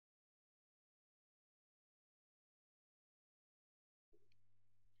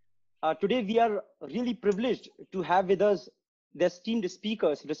Today, we are really privileged to have with us the esteemed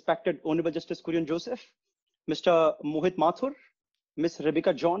speakers, respected Honorable Justice Kurian Joseph, Mr. Mohit Mathur, Ms.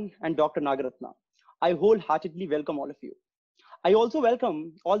 Rebecca John, and Dr. Nagarathna. I wholeheartedly welcome all of you. I also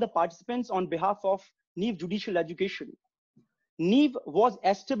welcome all the participants on behalf of NIEV Judicial Education. NIEV was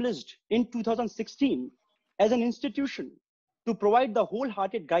established in 2016 as an institution to provide the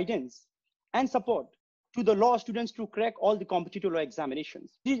wholehearted guidance and support to the law students to crack all the competitive law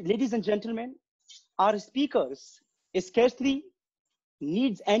examinations. Ladies and gentlemen, our speakers scarcely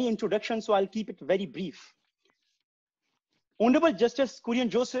needs any introduction, so I'll keep it very brief. Honorable Justice Kurian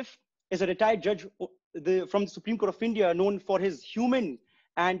Joseph is a retired judge from the Supreme Court of India, known for his human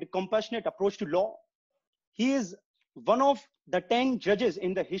and compassionate approach to law. He is one of the 10 judges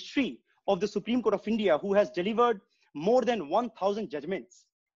in the history of the Supreme Court of India who has delivered more than 1,000 judgments.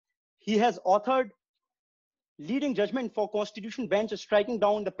 He has authored leading judgment for Constitution Bench striking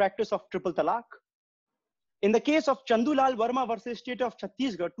down the practice of triple talaq. In the case of Chandulal Verma versus State of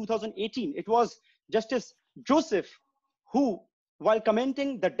Chhattisgarh 2018, it was Justice Joseph who, while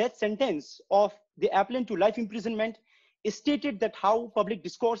commenting the death sentence of the appellant to life imprisonment, stated that how public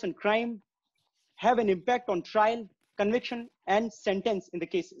discourse and crime have an impact on trial, conviction, and sentence in the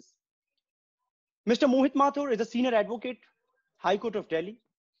cases. Mr. Mohit Mathur is a senior advocate, High Court of Delhi,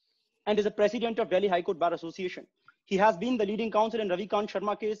 and is a president of Delhi High Court Bar Association. He has been the leading counsel in Ravi Kant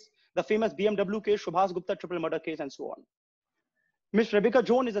Sharma case, the famous BMW case, Subhas Gupta triple murder case, and so on. Ms. Rebecca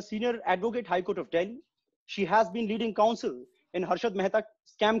John is a senior advocate, High Court of Delhi. She has been leading counsel in Harshad Mehta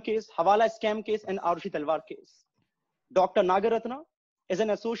scam case, Hawala scam case, and Arushi Talwar case. Dr. Nagarathna is an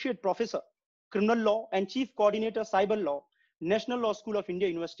associate professor, criminal law, and chief coordinator, cyber law, National Law School of India,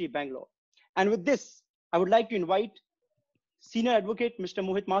 University of Bangalore. And with this, I would like to invite Senior Advocate Mr.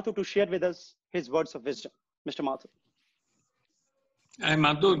 Mohit Mathur to share with us his words of wisdom. Mr. Mathur. Hi,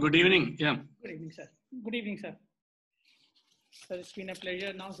 Mathur. Good evening. Yeah. Good evening, sir. Good evening, sir. Sir, it's been a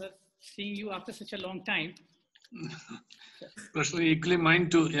pleasure now, sir, seeing you after such a long time. Personally, equally mine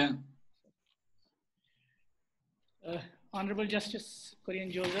too. Yeah. Honorable Justice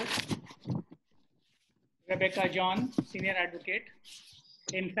Kurian Joseph, Rebecca John, Senior Advocate.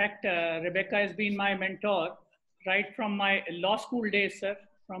 In fact, Rebecca has been my mentor right from my law school days, sir.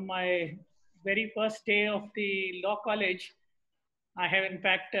 From my very first day of the law college, I have in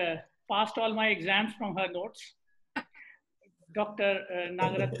fact passed all my exams from her notes. Dr.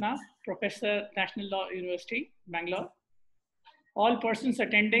 Nagarathna, Professor, National Law University, Bangalore. All persons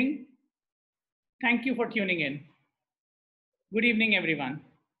attending, thank you for tuning in. Good evening, everyone.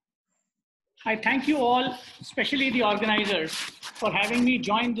 I thank you all, especially the organizers, for having me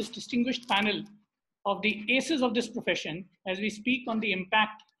join this distinguished panel of the aces of this profession as we speak on the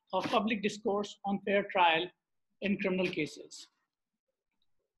impact of public discourse on fair trial in criminal cases.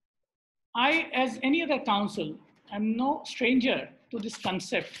 I, as any other counsel, am no stranger to this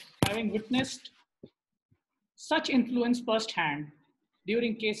concept, having witnessed such influence firsthand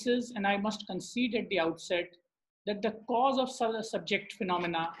during cases, and I must concede at the outset that the cause of subject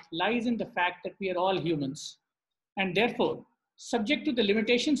phenomena lies in the fact that we are all humans, and therefore subject to the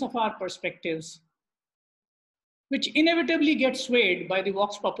limitations of our perspectives, which inevitably get swayed by the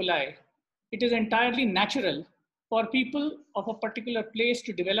vox populi. It is entirely natural for people of a particular place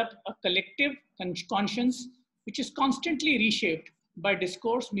to develop a collective conscience, which is constantly reshaped by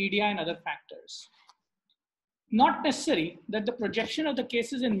discourse, media, and other factors. Not necessary that the projection of the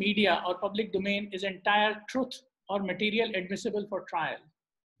cases in media or public domain is entire truth or material admissible for trial.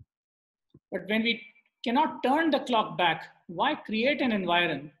 But when we cannot turn the clock back, why create an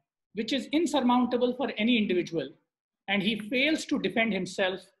environment which is insurmountable for any individual, and he fails to defend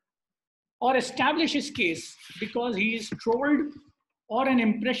himself or establish his case because he is trolled or an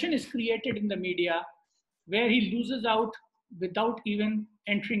impression is created in the media where he loses out without even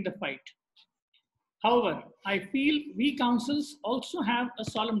entering the fight? However, I feel we counsels also have a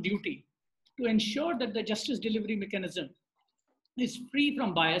solemn duty to ensure that the justice delivery mechanism is free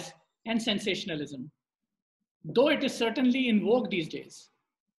from bias and sensationalism, though it is certainly in vogue these days.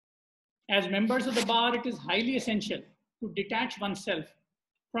 As members of the bar, it is highly essential to detach oneself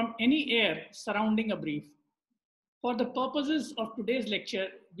from any air surrounding a brief. For the purposes of today's lecture,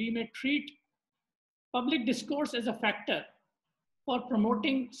 we may treat public discourse as a factor for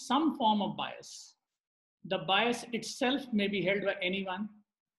promoting some form of bias. The bias itself may be held by anyone,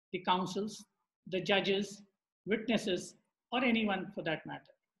 the counsels, the judges, witnesses, or anyone for that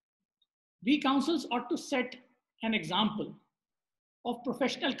matter. We counsels ought to set an example of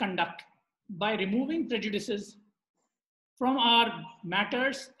professional conduct by removing prejudices from our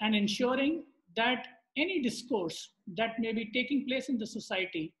matters and ensuring that any discourse that may be taking place in the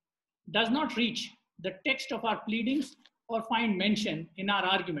society does not reach the text of our pleadings or find mention in our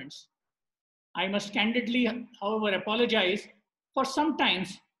arguments. I must candidly, however, apologize for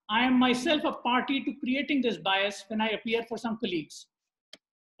sometimes I am myself a party to creating this bias when I appear for some colleagues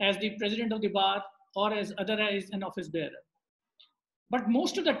as the president of the bar or as otherwise an office bearer. But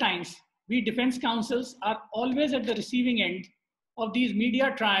most of the times, we defense counsels are always at the receiving end of these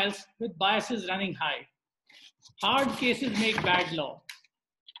media trials with biases running high. Hard cases make bad law.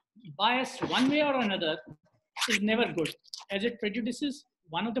 Bias one way or another is never good, as it prejudices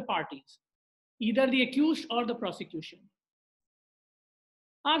one of the parties, either the accused or the prosecution.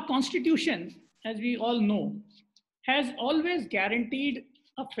 Our constitution, as we all know, has always guaranteed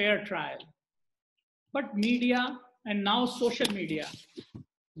a fair trial. But media, and now social media,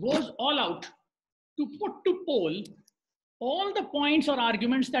 goes all out to put to poll all the points or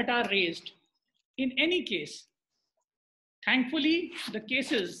arguments that are raised in any case. Thankfully, the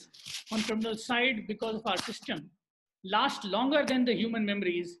cases on criminal side, because of our system, last longer than the human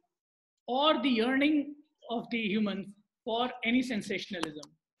memories or the yearning of the human for any sensationalism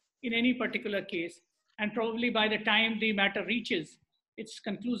in any particular case. And probably by the time the matter reaches its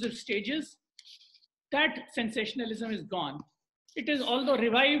conclusive stages, that sensationalism is gone. It is although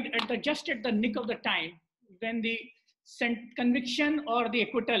revived just at the nick of the time when the conviction or the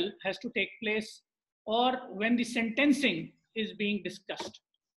acquittal has to take place, or when the sentencing is being discussed.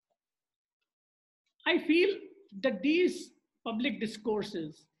 I feel that these public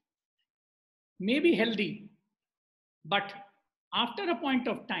discourses may be healthy, but after a point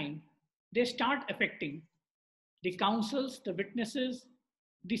of time, they start affecting the counsels, the witnesses,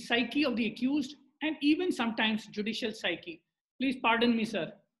 the psyche of the accused, and even sometimes judicial psyche. Please pardon me,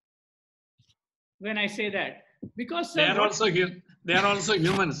 sir, when I say that. Because sir, they are also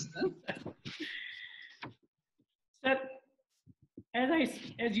humans. Sir,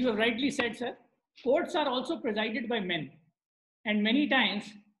 as you have rightly said, sir, courts are also presided by men. And many times,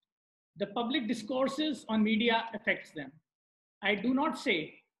 the public discourses on media affects them. I do not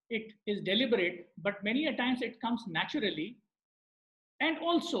say it is deliberate, but many a times it comes naturally. And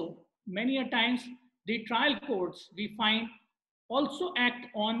also, many a times, the trial courts, we find, also act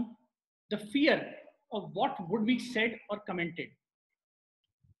on the fear of what would be said or commented.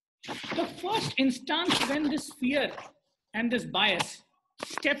 The first instance when this fear and this bias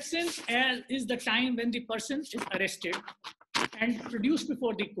steps in is the time when the person is arrested and produced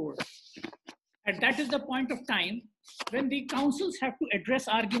before the court. And that is the point of time when the counsels have to address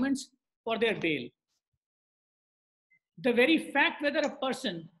arguments for their bail. The very fact whether a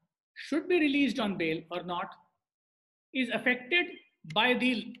person should be released on bail or not is affected by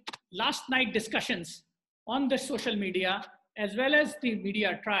the last night discussions on the social media, as well as the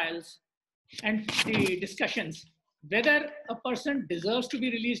media trials and the discussions, whether a person deserves to be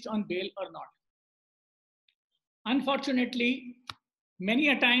released on bail or not. Unfortunately, many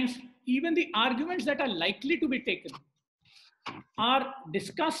a times, even the arguments that are likely to be taken are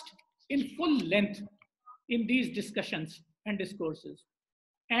discussed in full length in these discussions and discourses.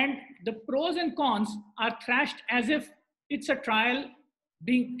 And the pros and cons are thrashed as if it's a trial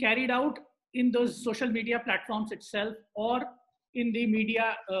being carried out in those social media platforms itself or in the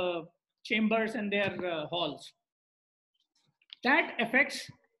media chambers and their halls. That affects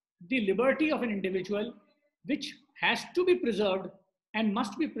the liberty of an individual, which has to be preserved and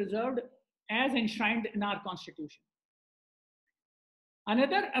must be preserved as enshrined in our constitution.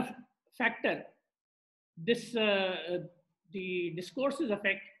 Another factor the discourses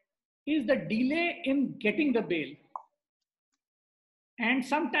affect is the delay in getting the bail. And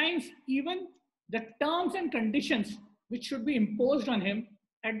sometimes even the terms and conditions which should be imposed on him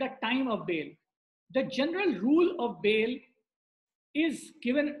at the time of bail. The general rule of bail is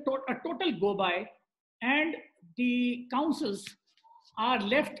given a total go by, and the counsels are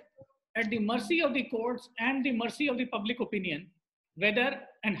left at the mercy of the courts and the mercy of the public opinion, whether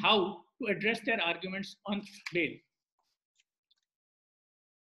and how to address their arguments on bail.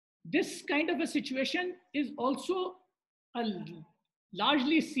 This kind of a situation is also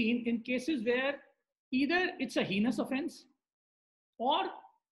largely seen in cases where either it's a heinous offense or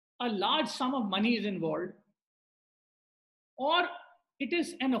a large sum of money is involved, or it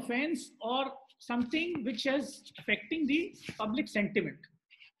is an offense or something which is affecting the public sentiment.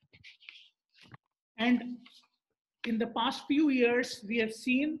 And in the past few years, we have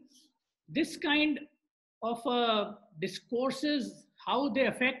seen this kind of discourses, how they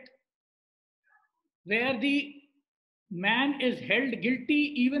affect, where the man is held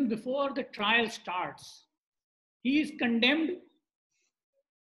guilty even before the trial starts. He is condemned,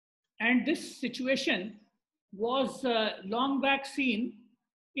 and this situation was long back seen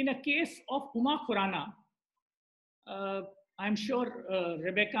in a case of Uma Khurana. I'm sure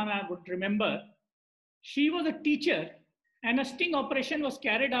Rebecca would remember. She was a teacher and a sting operation was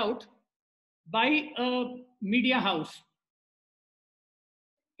carried out by a media house.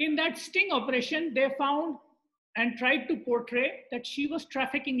 In that sting operation, they found and tried to portray that she was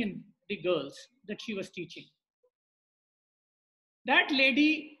trafficking in the girls that she was teaching. That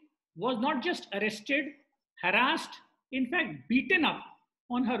lady was not just arrested, harassed, in fact, beaten up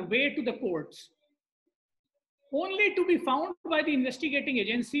on her way to the courts, only to be found by the investigating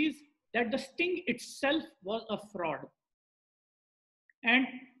agencies that the sting itself was a fraud. And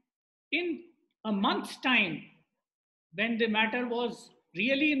in a month's time, when the matter was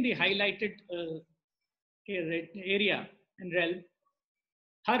really in the highlighted area and realm,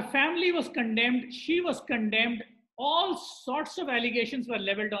 her family was condemned, she was condemned, all sorts of allegations were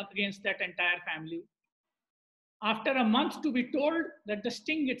leveled against that entire family. After a month to be told that the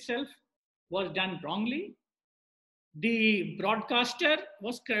sting itself was done wrongly, the broadcaster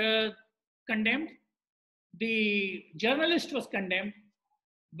was condemned, the journalist was condemned,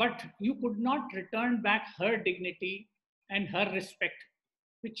 but you could not return back her dignity and her respect,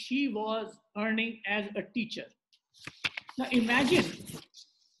 which she was earning as a teacher. Now imagine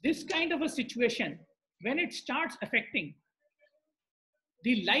this kind of a situation when it starts affecting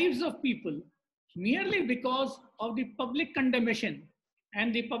the lives of people merely because of the public condemnation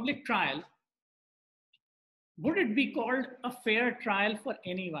and the public trial. Would it be called a fair trial for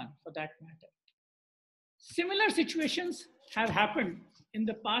anyone, for that matter? Similar situations have happened in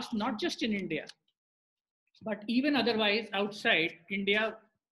the past, not just in India, but even otherwise outside India.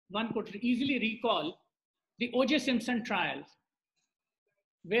 One could easily recall the O.J. Simpson trial,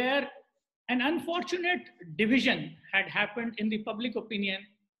 where an unfortunate division had happened in the public opinion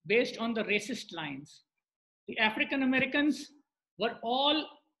based on the racist lines. The African Americans were all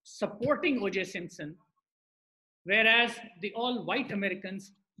supporting O.J. Simpson, whereas the all white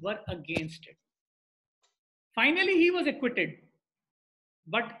Americans were against it. Finally, he was acquitted,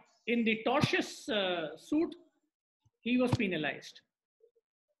 but in the tortious suit, he was penalized.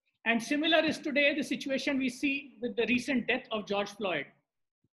 And similar is today the situation we see with the recent death of George Floyd.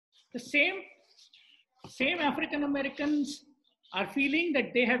 The same African Americans are feeling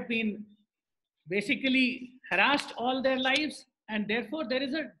that they have been basically harassed all their lives, and therefore there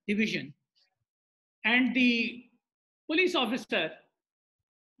is a division. And the police officer,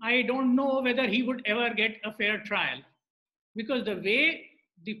 I don't know whether he would ever get a fair trial, because the way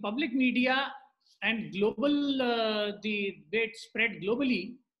the public media and global, the way it spread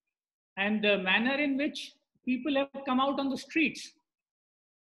globally, and the manner in which people have come out on the streets,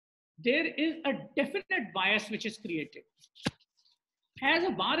 there is a definite bias which is created. As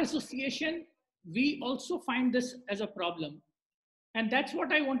a bar association, we also find this as a problem. And that's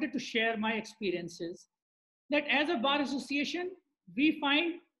what I wanted to share my experiences, that as a bar association, we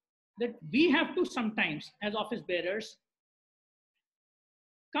find that we have to sometimes, as office bearers,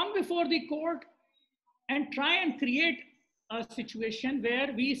 come before the court and try and create a situation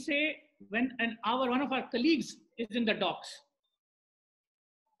where we say, when one of our colleagues is in the docks,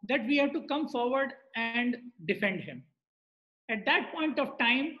 that we have to come forward and defend him. At that point of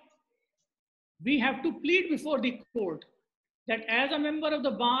time, we have to plead before the court that as a member of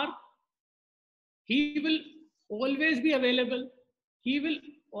the bar, he will always be available. He will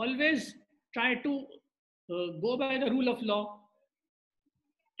always try to go by the rule of law.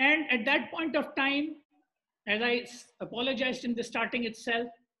 And at that point of time, as I apologized in the starting itself,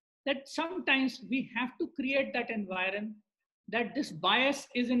 that sometimes we have to create that environment that this bias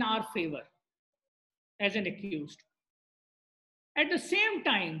is in our favor as an accused. At the same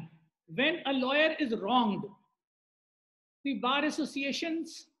time, when a lawyer is wronged, the bar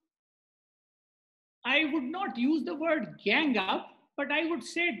associations, I would not use the word gang up, but I would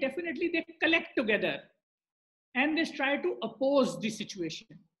say definitely they collect together and they try to oppose the situation.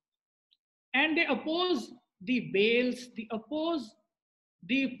 And they oppose the bails, they oppose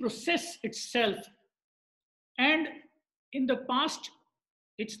the process itself. And in the past,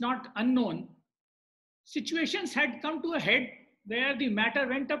 it's not unknown, situations had come to a head where the matter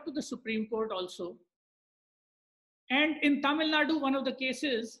went up to the Supreme Court also. And in Tamil Nadu, one of the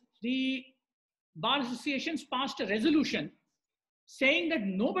cases, the bar associations passed a resolution saying that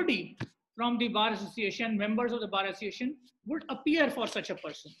nobody from the bar association, members of the bar association, would appear for such a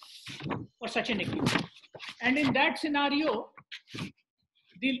person, for such an accused. And in that scenario,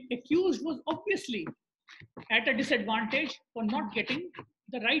 the accused was obviously at a disadvantage for not getting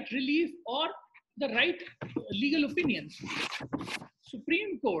the right relief or the right legal opinions.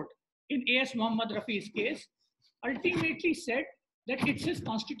 Supreme Court in A.S. Muhammad Rafi's case ultimately said that it's his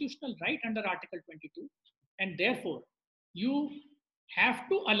constitutional right under Article 22, and therefore you have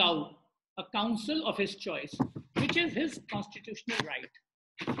to allow a counsel of his choice, which is his constitutional right.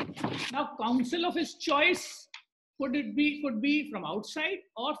 Now, counsel of his choice could be from outside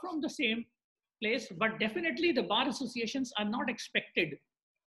or from the same place, but definitely the bar associations are not expected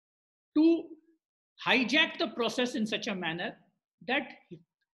to hijack the process in such a manner that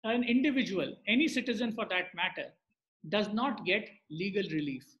an individual, any citizen for that matter, does not get legal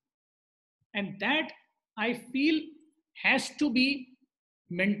relief. And that, I feel, has to be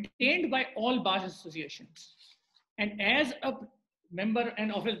maintained by all bar associations. And as a member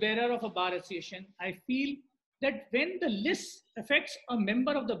and office bearer of a bar association, I feel that when the list affects a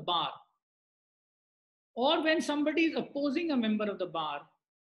member of the bar, or when somebody is opposing a member of the bar,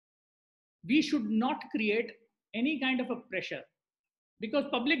 we should not create any kind of a pressure, because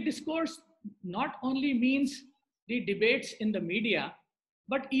public discourse not only means the debates in the media,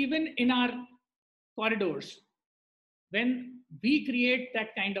 but even in our corridors. When we create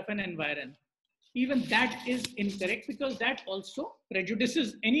that kind of an environment, even that is incorrect, because that also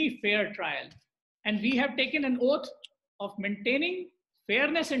prejudices any fair trial. And we have taken an oath of maintaining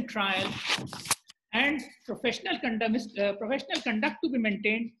fairness in trial and professional conduct to be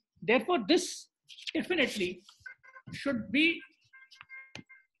maintained. Therefore, this definitely should be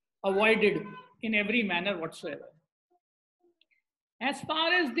avoided in every manner whatsoever. As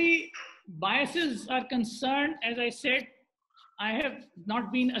far as the biases are concerned, as I said, I have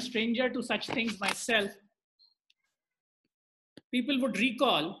not been a stranger to such things myself. People would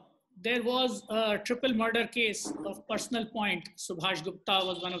recall there was a triple murder case of Personal Point. Subhash Gupta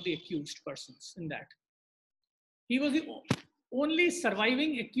was one of the accused persons in that. He was the only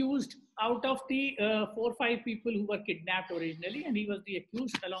surviving accused out of the 4 or 5 people who were kidnapped originally, and he was the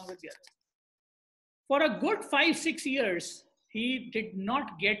accused along with the others. For a good 5-6 years, he did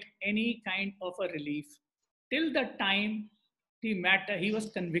not get any kind of a relief till the time the matter he was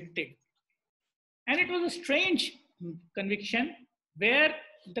convicted. And it was a strange conviction where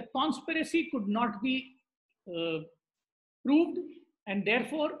the conspiracy could not be proved, and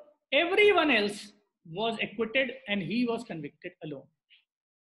therefore everyone else was acquitted and he was convicted alone.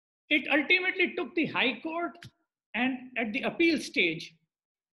 It ultimately took the High Court, and at the appeal stage,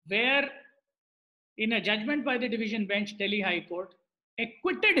 where in a judgment by the division bench, Delhi High Court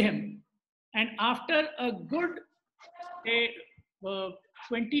acquitted him. And after a good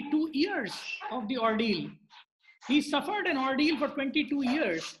 22 years of the ordeal, he suffered an ordeal for 22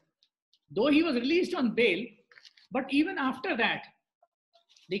 years, though he was released on bail. But even after that,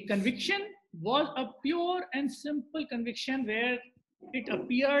 the conviction was a pure and simple conviction where it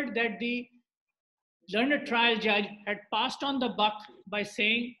appeared that the learned trial judge had passed on the buck by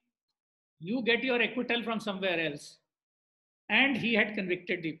saying, you get your acquittal from somewhere else. And he had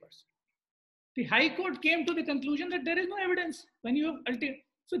convicted the person. The High Court came to the conclusion that there is no evidence. When you have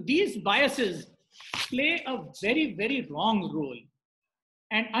so these biases play a very, very wrong role.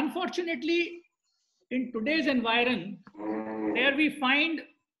 And unfortunately, in today's environment, where we find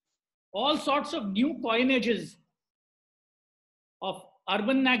all sorts of new coinages of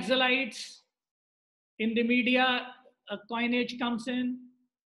urban Naxalites, in the media, a coinage comes in.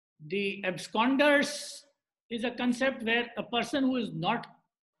 The absconders is a concept where a person who is not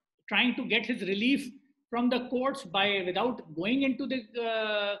trying to get his relief from the courts without going into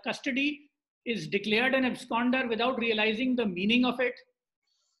the custody is declared an absconder without realizing the meaning of it.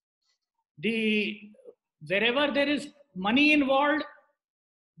 Wherever there is money involved,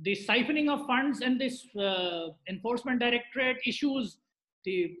 the siphoning of funds, and this Enforcement Directorate issues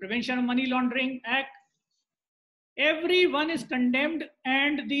the Prevention of Money Laundering Act, everyone is condemned,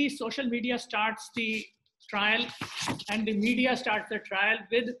 and the social media starts the trial, and the media starts the trial,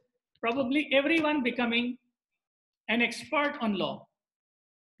 with probably everyone becoming an expert on law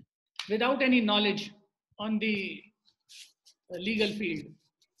without any knowledge on the legal field.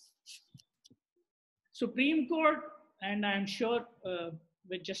 Supreme Court, and I'm sure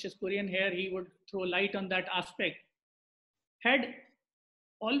with Justice Kurian here, he would throw light on that aspect, had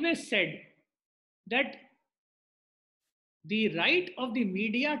always said that the right of the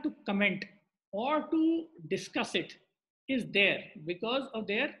media to comment or to discuss it is there because of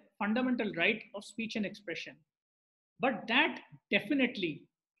their fundamental right of speech and expression. But that definitely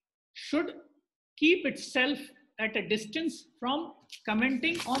should keep itself at a distance from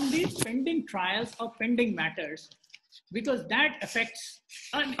commenting on the pending trials or pending matters, because that affects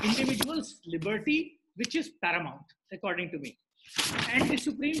an individual's liberty, which is paramount, according to me. And the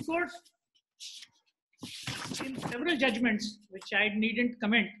Supreme Court, in several judgments, which I needn't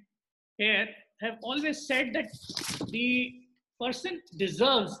comment here, have always said that the person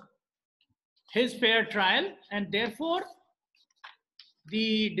deserves his fair trial, and therefore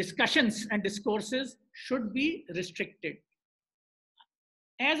the discussions and discourses should be restricted.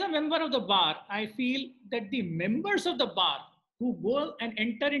 As a member of the bar, I feel that the members of the bar who go and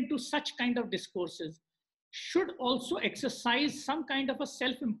enter into such kind of discourses should also exercise some kind of a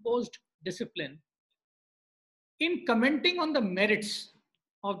self-imposed discipline in commenting on the merits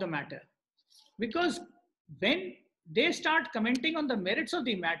of the matter. Because when they start commenting on the merits of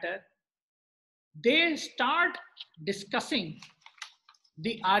the matter, they start discussing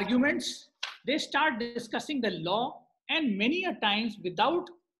the arguments, they start discussing the law, and many a times without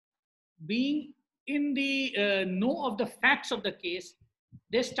being in the know of the facts of the case,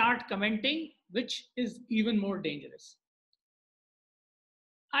 they start commenting, which is even more dangerous.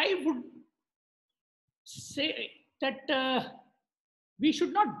 I would say that we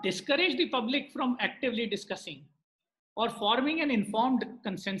should not discourage the public from actively discussing or forming an informed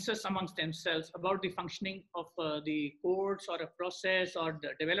consensus amongst themselves about the functioning of the courts or a process or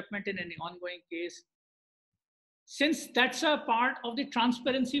the development in any ongoing case, since that's a part of the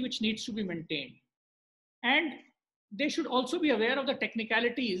transparency which needs to be maintained. And they should also be aware of the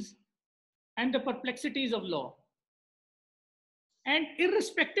technicalities and the perplexities of law. And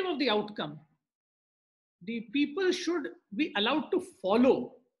irrespective of the outcome, the people should be allowed to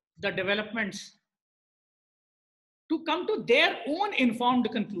follow the developments to come to their own informed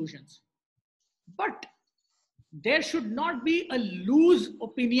conclusions. But there should not be a loose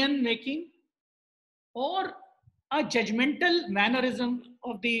opinion making or a judgmental mannerism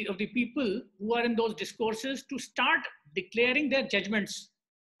of the people who are in those discourses to start declaring their judgments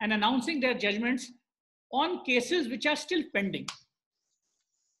and announcing their judgments on cases which are still pending.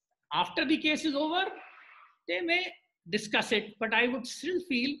 After the case is over, they may discuss it, but I would still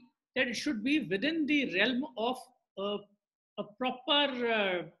feel that it should be within the realm of a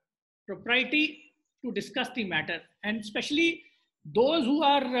proper propriety to discuss the matter. And especially those who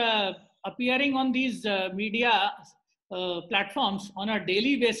are appearing on these media platforms on a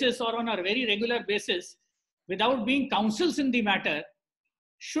daily basis or on a very regular basis without being counsels in the matter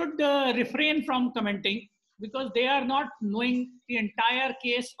should refrain from commenting, because they are not knowing the entire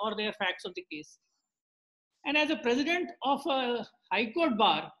case or their facts of the case. And as a president of a High Court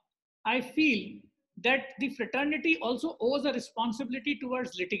bar, I feel that the fraternity also owes a responsibility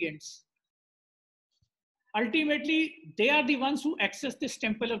towards litigants. Ultimately, they are the ones who access this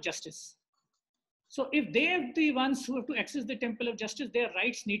temple of justice. So if they are the ones who have to access the temple of justice, their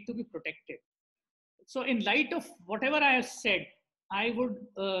rights need to be protected. So in light of whatever I have said, I would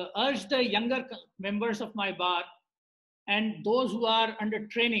urge the younger members of my bar and those who are under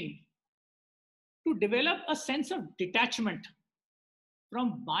training to develop a sense of detachment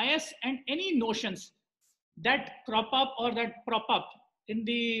from bias and any notions that crop up or that prop up in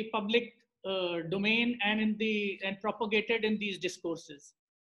the public domain and propagated in these discourses.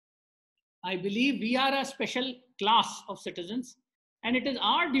 I believe we are a special class of citizens, and it is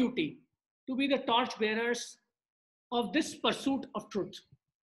our duty to be the torch bearers of this pursuit of truth.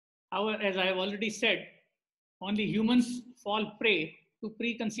 However, as I have already said, only humans fall prey to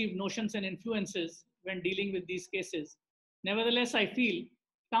preconceived notions and influences when dealing with these cases. Nevertheless, I feel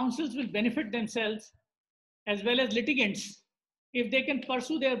counsels will benefit themselves as well as litigants if they can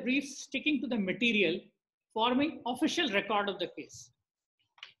pursue their briefs sticking to the material, forming official record of the case.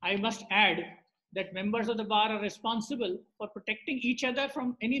 I must add that members of the bar are responsible for protecting each other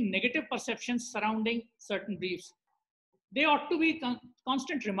from any negative perceptions surrounding certain briefs. They ought to be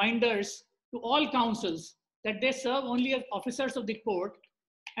constant reminders to all counsels that they serve only as officers of the court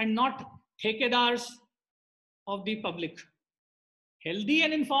and not ठेकेदार्स of the public. Healthy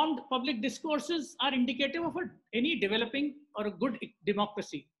and informed public discourses are indicative of any developing or a good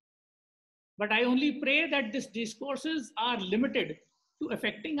democracy. But I only pray that these discourses are limited to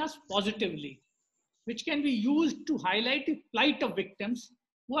affecting us positively, which can be used to highlight the plight of victims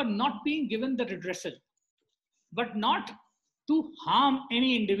who are not being given the redressal, but not to harm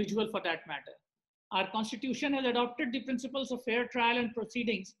any individual for that matter. Our constitution has adopted the principles of fair trial and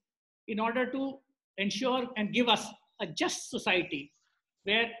proceedings in order to ensure and give us a just society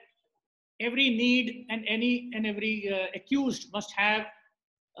where every need and every accused must have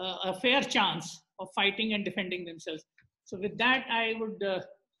a fair chance of fighting and defending themselves. So with that, I would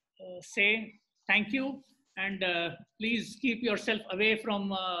say thank you, and please keep yourself away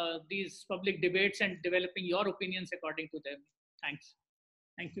from these public debates and developing your opinions according to them. Thanks.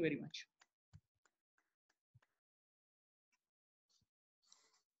 Thank you very much.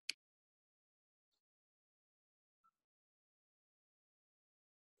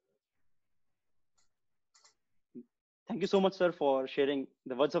 Thank you so much, sir, for sharing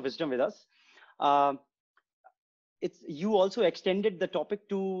the words of wisdom with us. You also extended the topic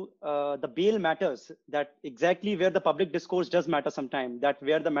to the bail matters, that exactly where the public discourse does matter sometimes, that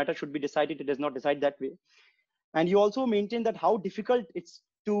where the matter should be decided, it does not decide that way. And you also maintain that how difficult it's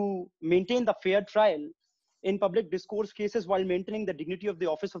to maintain the fair trial in public discourse cases while maintaining the dignity of the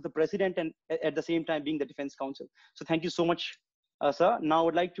office of the president and at the same time being the defense counsel. So thank you so much, sir. Now I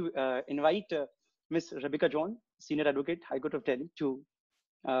would like to invite Ms. Rebecca John, Senior Advocate, High Court of Delhi, to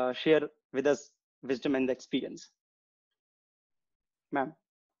share with us wisdom and experience. Ma'am.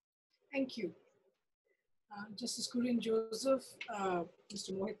 Thank you. Justice Kurian Joseph,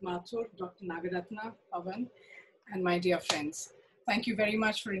 Mr. Mohit Mathur, Dr. Nagarathna, Pavan, and my dear friends. Thank you very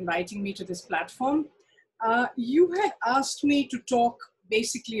much for inviting me to this platform. You had asked me to talk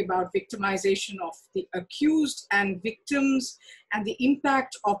basically about victimization of the accused and victims and the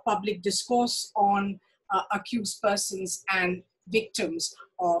impact of public discourse on accused persons and victims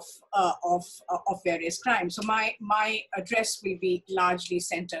of various crimes. So my address will be largely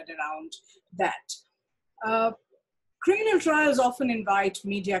centered around that. Criminal trials often invite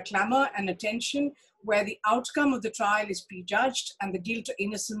media clamor and attention where the outcome of the trial is prejudged and the guilt or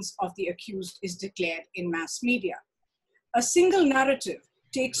innocence of the accused is declared in mass media. A single narrative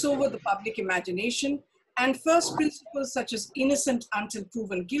takes over the public imagination, and first principles such as innocent until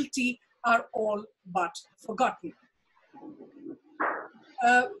proven guilty are all but forgotten.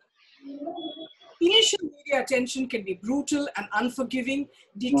 Initial media attention can be brutal and unforgiving,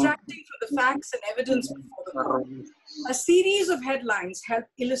 detracting from the facts and evidence before the court. A series of headlines help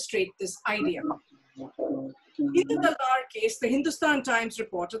illustrate this idea. In the Talwar case, the Hindustan Times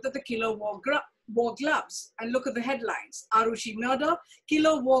reported that the killer wore gloves. And look at the headlines. Arushi murder,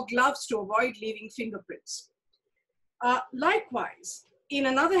 killer wore gloves to avoid leaving fingerprints. Likewise, in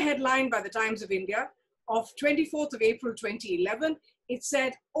another headline by the Times of India of 24th of April 2011, it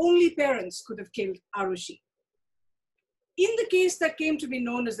said only parents could have killed Arushi. In the case that came to be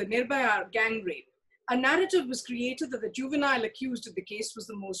known as the Nirbhaya gang rape, a narrative was created that the juvenile accused of the case was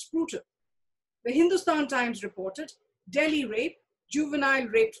the most brutal. The Hindustan Times reported, Delhi rape, juvenile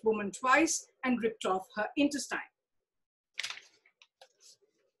raped woman twice and ripped off her intestine.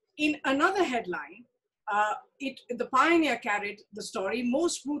 In another headline, the Pioneer carried the story,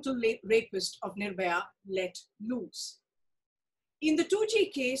 most brutal rapist of Nirbhaya let loose. In the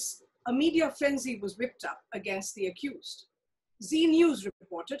 2G case, a media frenzy was whipped up against the accused. Z News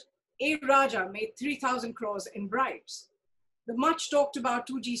reported, A. Raja made 3,000 crores in bribes. The much talked about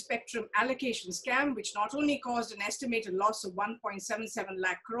 2G spectrum allocation scam, which not only caused an estimated loss of 1.77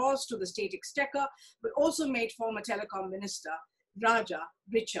 lakh crores to the state exchequer, but also made former telecom minister Raja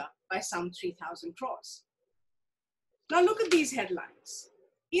richer by some 3,000 crores. Now look at these headlines.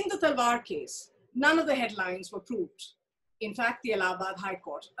 In the Talwar case, none of the headlines were proved. In fact, the Allahabad High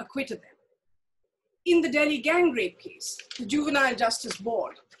Court acquitted them. In the Delhi gang rape case, the Juvenile Justice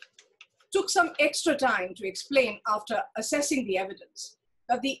Board took some extra time to explain, after assessing the evidence,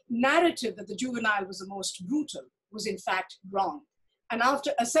 that the narrative that the juvenile was the most brutal was in fact wrong. And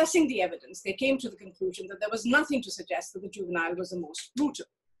after assessing the evidence, they came to the conclusion that there was nothing to suggest that the juvenile was the most brutal.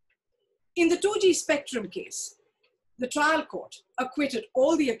 In the 2G spectrum case, the trial court acquitted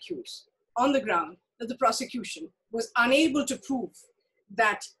all the accused on the ground that the prosecution was unable to prove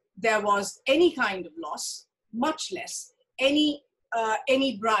that there was any kind of loss, much less any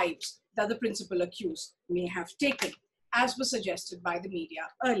bribes that the principal accused may have taken, as was suggested by the media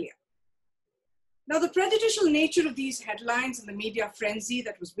earlier. Now, the prejudicial nature of these headlines and the media frenzy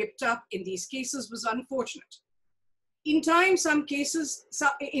that was whipped up in these cases was unfortunate. In time,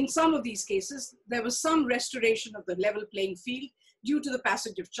 in some of these cases, there was some restoration of the level playing field due to the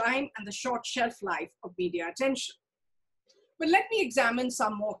passage of time and the short shelf life of media attention. But let me examine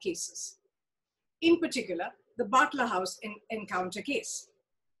some more cases. In particular, the Butler House encounter case.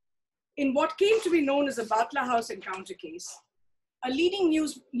 In what came to be known as the Butler House encounter case, a leading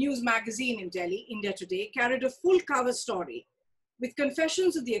news magazine in Delhi, India Today, carried a full cover story with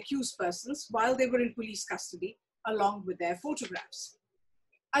confessions of the accused persons while they were in police custody, along with their photographs.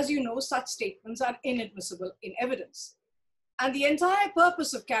 As you know, such statements are inadmissible in evidence. And the entire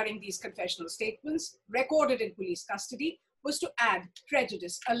purpose of carrying these confessional statements recorded in police custody was to add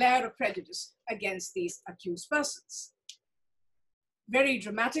prejudice, a layer of prejudice against these accused persons. Very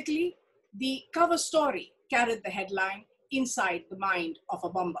dramatically, the cover story carried the headline, Inside the Mind of a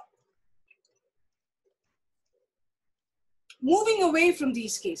Bomber. Moving away from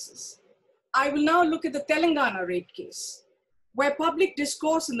these cases, I will now look at the Telangana rape case, where public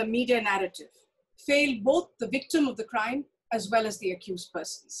discourse and the media narrative failed both the victim of the crime as well as the accused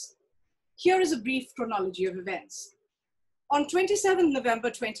persons. Here is a brief chronology of events. On 27 November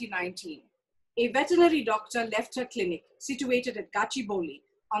 2019, a veterinary doctor left her clinic situated at Gachibowli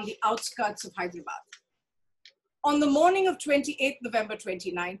on the outskirts of Hyderabad. On the morning of 28 November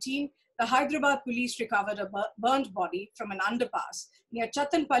 2019, the Hyderabad police recovered a burnt body from an underpass near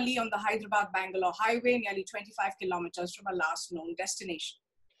Chattanpalli on the Hyderabad-Bangalore highway, nearly 25 kilometers from a last known destination.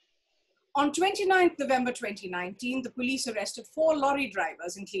 On 29 November 2019, the police arrested 4 lorry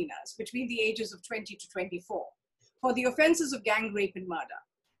drivers and cleaners between the ages of 20 to 24 for the offenses of gang rape and murder.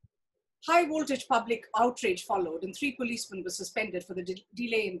 High voltage public outrage followed and 3 policemen were suspended for the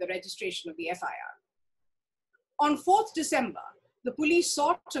delay in the registration of the FIR. On 4th December, the police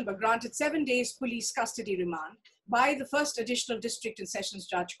sought and were granted 7 days police custody remand by the First Additional District and Sessions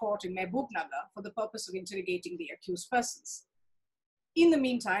Judge Court in Mehboob-Nagar for the purpose of interrogating the accused persons. In the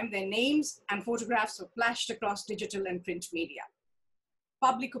meantime, their names and photographs were flashed across digital and print media.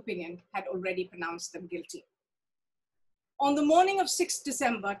 Public opinion had already pronounced them guilty. On the morning of 6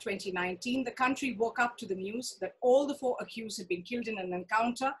 December 2019, the country woke up to the news that all the 4 accused had been killed in an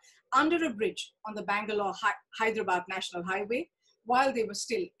encounter under a bridge on the Bangalore-Hyderabad National Highway while they were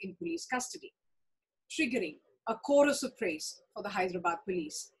still in police custody, triggering a chorus of praise for the Hyderabad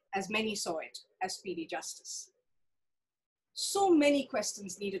police, as many saw it as speedy justice. So many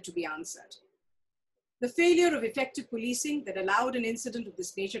questions needed to be answered. The failure of effective policing that allowed an incident of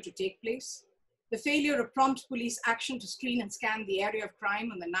this nature to take place, the failure of prompt police action to screen and scan the area of crime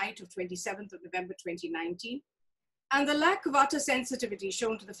on the night of 27th of November 2019, and the lack of utter sensitivity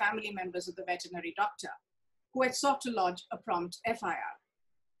shown to the family members of the veterinary doctor who had sought to lodge a prompt FIR.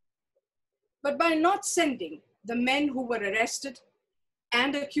 But by not sending the men who were arrested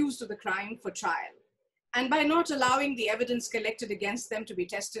and accused of the crime for trial, and by not allowing the evidence collected against them to be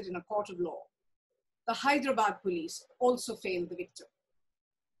tested in a court of law, the Hyderabad police also failed the victim.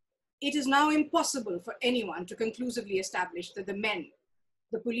 It is now impossible for anyone to conclusively establish that the men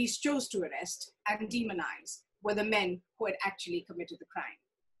the police chose to arrest and demonize were the men who had actually committed the crime.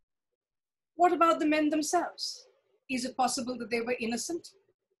 What about the men themselves? Is it possible that they were innocent?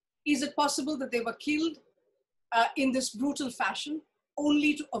 Is it possible that they were killed in this brutal fashion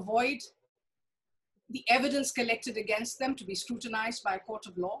only to avoid the evidence collected against them to be scrutinized by a court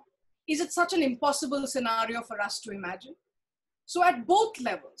of law? Is it such an impossible scenario for us to imagine? So at both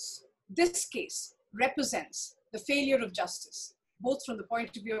levels, this case represents the failure of justice, both from the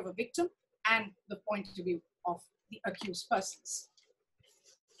point of view of a victim and the point of view of the accused persons.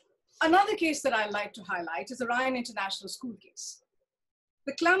 Another case that I'd like to highlight is the Ryan International School case.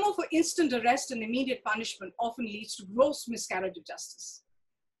 The clamor for instant arrest and immediate punishment often leads to gross miscarriage of justice.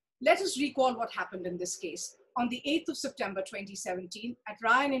 Let us recall what happened in this case on the 8th of September 2017 at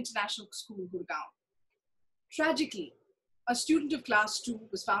Ryan International School, Gurgaon. Tragically, a student of class 2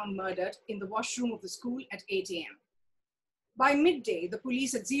 was found murdered in the washroom of the school at 8 a.m. By midday, the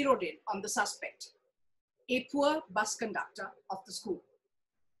police had zeroed in on the suspect, a poor bus conductor of the school.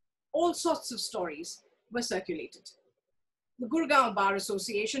 All sorts of stories were circulated. The Gurgaon Bar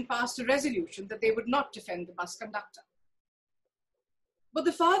Association passed a resolution that they would not defend the bus conductor. But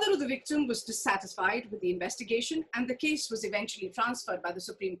the father of the victim was dissatisfied with the investigation, and the case was eventually transferred by the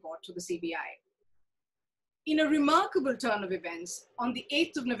Supreme Court to the CBI. In a remarkable turn of events, on the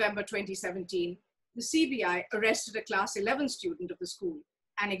 8th of November 2017, the CBI arrested a class 11 student of the school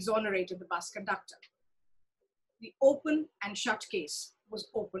and exonerated the bus conductor. The open and shut case was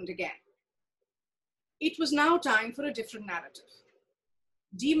opened again. It was now time for a different narrative.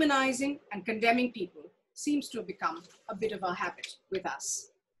 Demonizing and condemning people seems to have become a bit of a habit with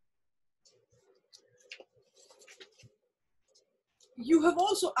us. You have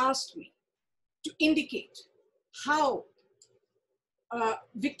also asked me to indicate how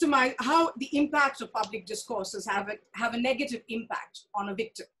how the impact of public discourses have a negative impact on a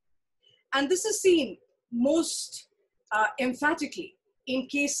victim. And this is seen most emphatically in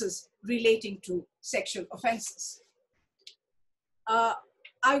cases relating to sexual offenses.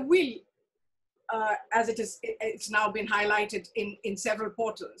 I will, as it's now been highlighted in several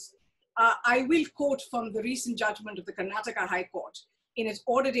portals, I will quote from the recent judgment of the Karnataka High Court in its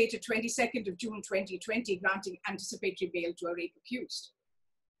order dated 22nd of June 2020, granting anticipatory bail to a rape accused.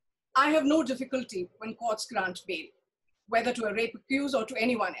 I have no difficulty when courts grant bail, whether to a rape accused or to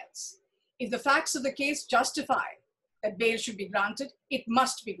anyone else. If the facts of the case justify that bail should be granted, it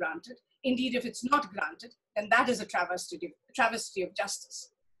must be granted. Indeed, if it's not granted, then that is a travesty of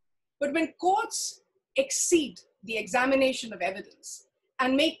justice. But when courts exceed the examination of evidence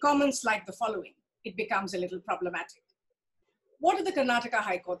and make comments like the following, it becomes a little problematic. What did the Karnataka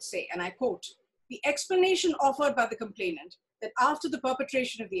High Court say? And I quote, "The explanation offered by the complainant that after the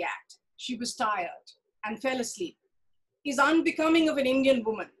perpetration of the act, she was tired and fell asleep is unbecoming of an Indian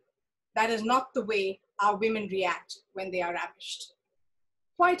woman. That is not the way our women react when they are ravished.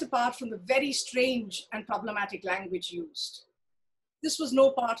 Quite apart from the very strange and problematic language used, this was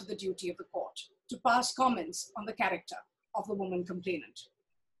no part of the duty of the court to pass comments on the character of the woman complainant.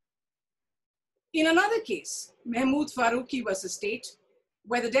 In another case, Mahmood Farooqi versus State,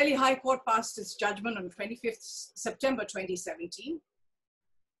 where the Delhi High Court passed its judgment on 25th September 2017,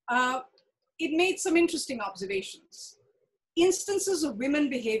 it made some interesting observations. Instances of women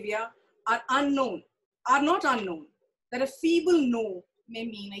behavior are not unknown, that a feeble no may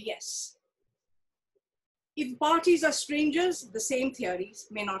mean a yes. If parties are strangers, the same theories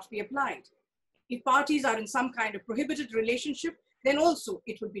may not be applied. If parties are in some kind of prohibited relationship, then also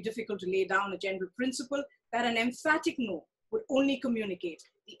it would be difficult to lay down a general principle that an emphatic no would only communicate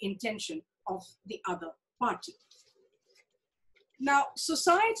the intention of the other party. Now,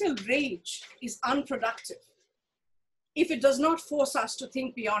 societal rage is unproductive if it does not force us to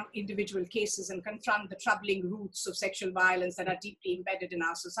think beyond individual cases and confront the troubling roots of sexual violence that are deeply embedded in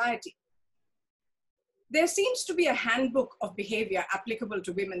our society. There seems to be a handbook of behavior applicable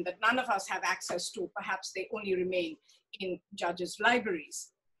to women that none of us have access to. Perhaps they only remain in judges'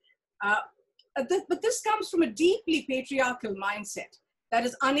 libraries. But this comes from a deeply patriarchal mindset that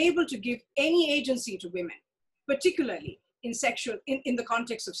is unable to give any agency to women, particularly in the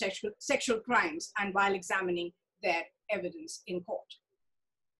context of sexual crimes and while examining their evidence in court.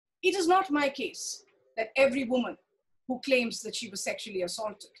 It is not my case that every woman who claims that she was sexually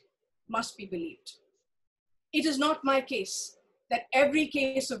assaulted must be believed. It is not my case that every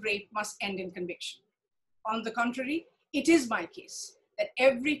case of rape must end in conviction. On the contrary, it is my case that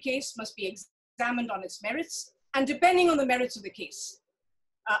every case must be examined on its merits, and depending on the merits of the case,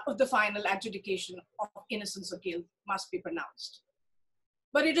 the final adjudication of innocence or guilt must be pronounced.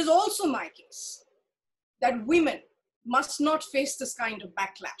 But it is also my case that women must not face this kind of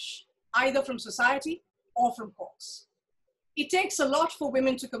backlash, either from society or from courts. It takes a lot for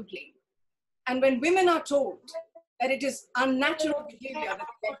women to complain. And when women are told that it is unnatural behavior that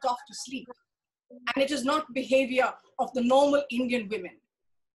they get off to sleep, and it is not behavior of the normal Indian women,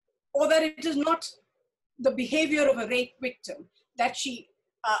 or that it is not the behavior of a rape victim, that she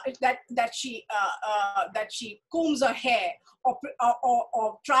combs her hair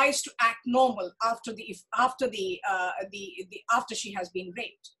or tries to act normal after she has been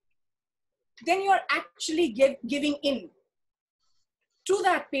raped, then you are actually giving in to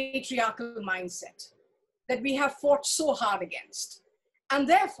that patriarchal mindset that we have fought so hard against. And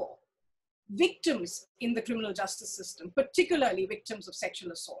therefore, victims in the criminal justice system, particularly victims of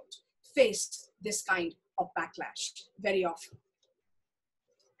sexual assault, face this kind of backlash very often.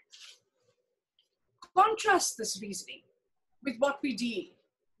 Contrast this reasoning with what we deal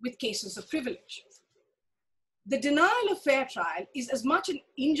with cases of privilege. The denial of fair trial is as much an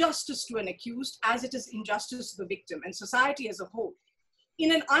injustice to an accused as it is injustice to the victim and society as a whole.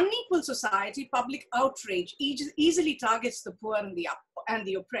 In an unequal society, public outrage easily targets the poor and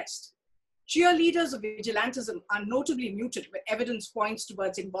the oppressed. Cheerleaders of vigilantism are notably muted where evidence points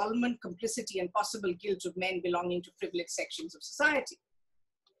towards involvement, complicity, and possible guilt of men belonging to privileged sections of society.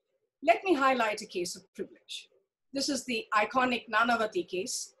 Let me highlight a case of privilege. This is the iconic Nanavati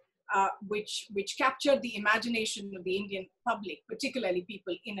case, which captured the imagination of the Indian public, particularly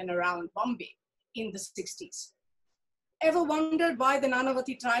people in and around Bombay in the 60s. Ever wondered why the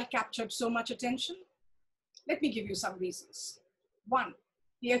Nanavati trial captured so much attention? Let me give you some reasons. 1,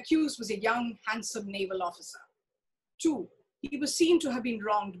 the accused was a young, handsome naval officer. 2, he was seen to have been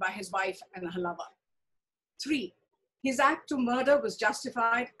wronged by his wife and her lover. 3, his act of murder was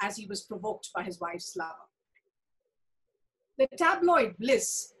justified as he was provoked by his wife's lover. The tabloid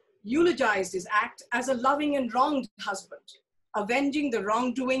Bliss eulogized his act as a loving and wronged husband, avenging the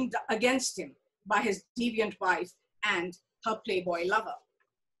wrongdoing against him by his deviant wife and her playboy lover.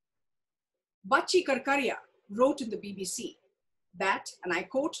 Bachi Karkaria wrote in the BBC that, and I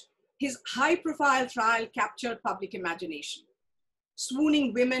quote, his high-profile trial captured public imagination.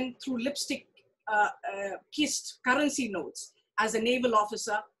 Swooning women through lipstick-kissed currency notes as a naval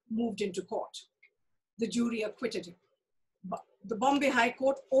officer moved into court. The jury acquitted him. The Bombay High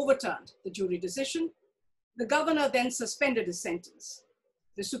Court overturned the jury decision. The governor then suspended his sentence.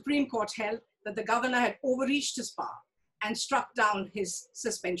 The Supreme Court held that the governor had overreached his power and struck down his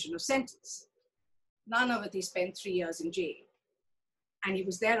suspension of sentence. Nanavati spent 3 years in jail, and he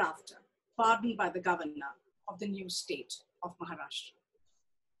was thereafter pardoned by the governor of the new state of Maharashtra.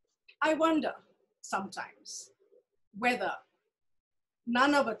 I wonder sometimes whether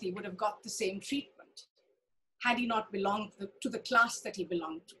Nanavati would have got the same treatment had he not belonged to the class that he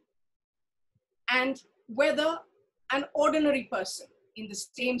belonged to, and whether An ordinary person in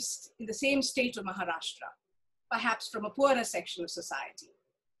the same state of Maharashtra, perhaps from a poorer section of society,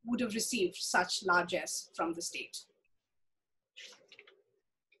 would have received such largesse from the state.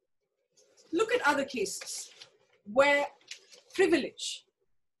 Look at other cases where privilege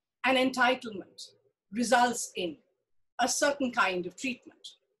and entitlement results in a certain kind of treatment.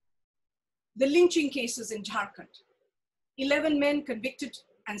 The lynching cases in Jharkhand, 11 men convicted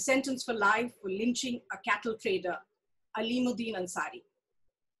and sentenced for life for lynching a cattle trader, Alimuddin Ansari.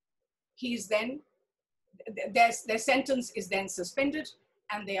 Their sentence is then suspended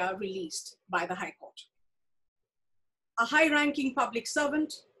and they are released by the High Court. A high-ranking public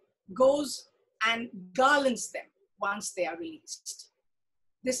servant goes and garlands them once they are released.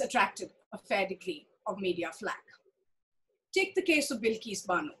 This attracted a fair degree of media flack. Take the case of Bilkis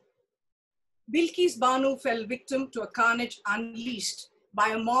Banu. Bilkis Banu fell victim to a carnage unleashed by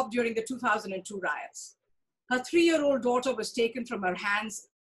a mob during the 2002 riots. Her 3-year-old daughter was taken from her hands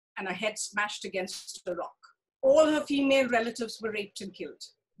and her head smashed against a rock. All her female relatives were raped and killed.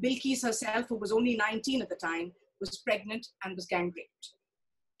 Bilkis herself, who was only 19 at the time, was pregnant and was gang raped.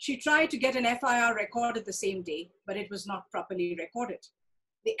 She tried to get an FIR recorded the same day, but it was not properly recorded.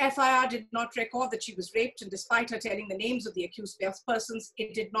 The FIR did not record that she was raped, and despite her telling the names of the accused persons,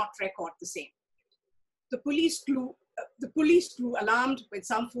 it did not record the same. The police crew, alarmed with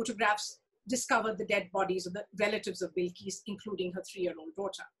some photographs, discovered the dead bodies of the relatives of Bilkis, including her 3-year-old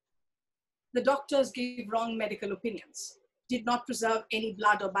daughter. The doctors gave wrong medical opinions, did not preserve any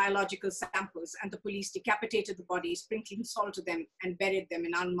blood or biological samples, and the police decapitated the bodies, sprinkling salt to them, and buried them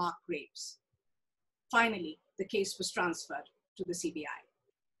in unmarked graves. Finally, the case was transferred to the CBI.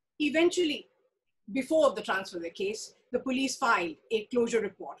 Eventually, before the transfer of the case, the police filed a closure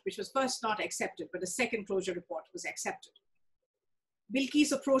report, which was first not accepted, but a second closure report was accepted.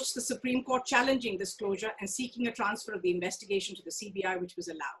 Bilkis approached the Supreme Court challenging this closure and seeking a transfer of the investigation to the CBI, which was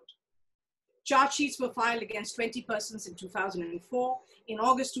allowed. Charge sheets were filed against 20 persons in 2004. In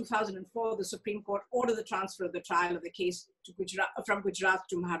August 2004, the Supreme Court ordered the transfer of the trial of the case to from Gujarat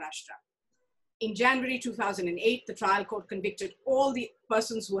to Maharashtra. In January 2008, the trial court convicted all the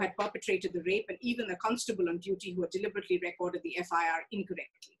persons who had perpetrated the rape and even the constable on duty who had deliberately recorded the FIR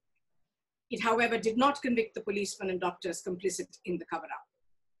incorrectly. It, however, did not convict the policemen and doctors complicit in the cover-up.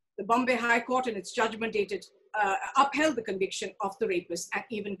 The Bombay High Court, in its judgment dated, upheld the conviction of the rapists and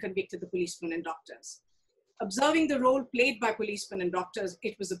even convicted the policemen and doctors. Observing the role played by policemen and doctors,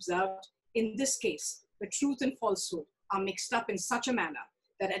 it was observed, in this case, the truth and falsehood are mixed up in such a manner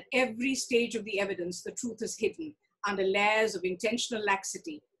that at every stage of the evidence, the truth is hidden under layers of intentional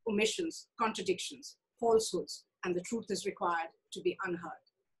laxity, omissions, contradictions, falsehoods, and the truth is required to be unheard.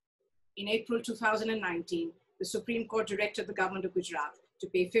 In April 2019, the Supreme Court directed the government of Gujarat to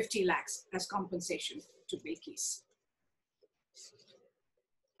pay 50 lakhs as compensation to Bilkis.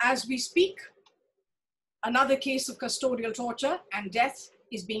 As we speak, another case of custodial torture and death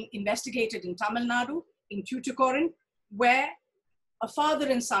is being investigated in Tamil Nadu, in Tuticorin, where a father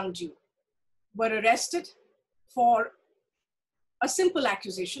and son Jew were arrested for a simple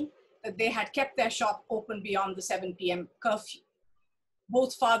accusation that they had kept their shop open beyond the 7 p.m. curfew.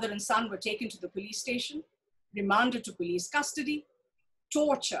 Both father and son were taken to the police station, remanded to police custody,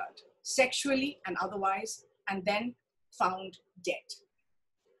 tortured sexually and otherwise, and then found dead.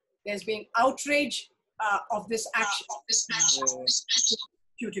 There's been outrage of this action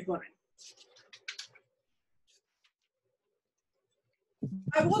Tuticorin.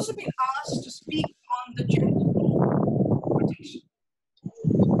 I've also been asked to speak on the general law protection.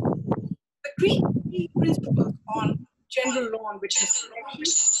 The key principle on general law and witness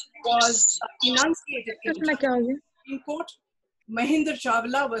protection was enunciated in the Supreme Court, Mahinder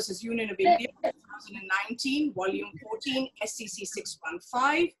Chawla versus Union of India, 2019, volume 14, SCC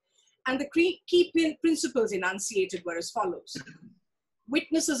 615, and the key principles enunciated were as follows.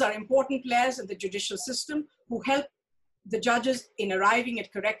 Witnesses are important players in the judicial system who help the judges in arriving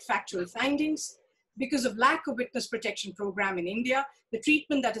at correct factual findings. Because of lack of witness protection program in India, the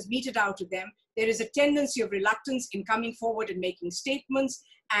treatment that is meted out to them, there is a tendency of reluctance in coming forward and making statements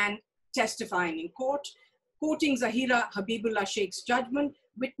and testifying in court. Quoting Zahira Habibullah Sheikh's judgment,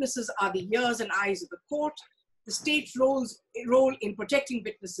 witnesses are the ears and eyes of the court. The state's role in protecting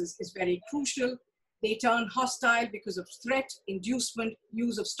witnesses is very crucial. They turn hostile because of threat, inducement,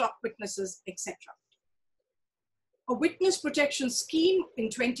 use of stock witnesses, etc. A witness protection scheme in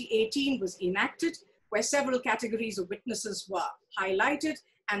 2018 was enacted, where several categories of witnesses were highlighted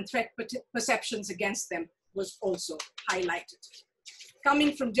and threat perceptions against them was also highlighted.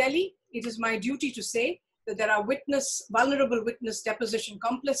 Coming from Delhi, it is my duty to say that there are vulnerable witness deposition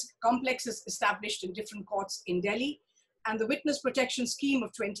complexes established in different courts in Delhi, and the Witness Protection Scheme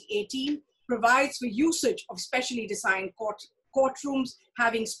of 2018 provides for usage of specially designed courtrooms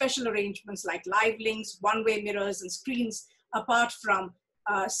having special arrangements like live links, one-way mirrors, and screens, apart from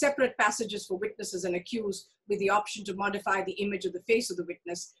separate passages for witnesses and accused, with the option to modify the image of the face of the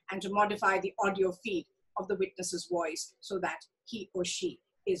witness and to modify the audio feed of the witness's voice so that he or she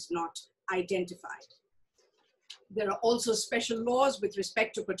is not identified. There are also special laws with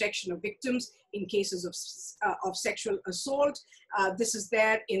respect to protection of victims in cases of sexual assault. This is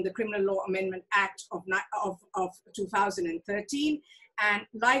there in the Criminal Law Amendment Act of 2013. And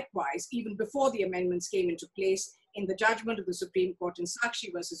likewise, even before the amendments came into place, in the judgment of the Supreme Court in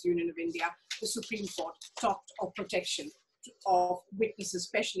Sakshi versus Union of India, the Supreme Court talked of protection of witnesses,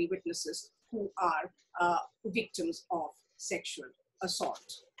 especially witnesses who are victims of sexual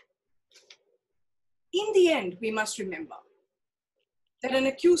assault. In the end, we must remember that an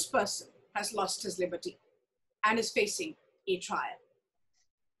accused person has lost his liberty and is facing a trial.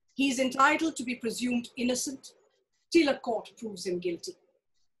 He is entitled to be presumed innocent till a court proves him guilty.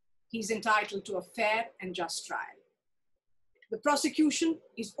 He is entitled to a fair and just trial. The prosecution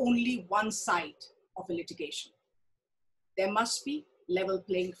is only one side of a litigation. There must be level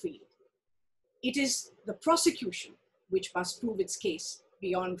playing field. It is the prosecution which must prove its case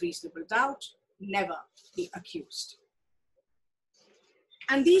beyond reasonable doubt, never the accused.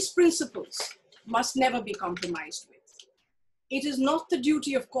 And these principles must never be compromised with. It is not the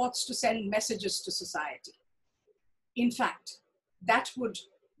duty of courts to send messages to society. In fact, that would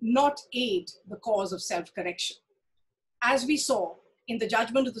not aid the cause of self-correction. As we saw in the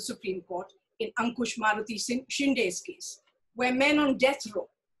judgment of the Supreme Court in Ankush Maruti Shinde's case, where men on death row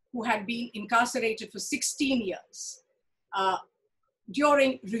who had been incarcerated for 16 years,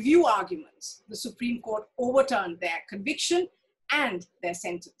 during review arguments, the Supreme Court overturned their conviction and their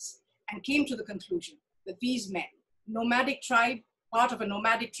sentence and came to the conclusion that these men, nomadic tribe, part of a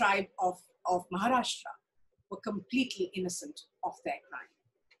nomadic tribe of Maharashtra, were completely innocent of their crime.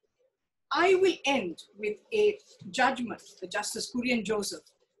 I will end with a judgment that Justice Kurian Joseph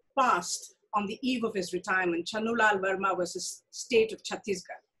passed on the eve of his retirement, Channulal Verma versus State of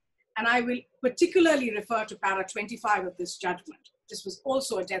Chhattisgarh. And I will particularly refer to para 25 of this judgment. This was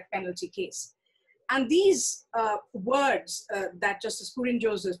also a death penalty case. And these words that Justice Kurian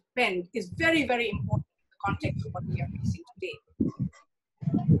Joseph penned is very, very important in the context of what we are facing today.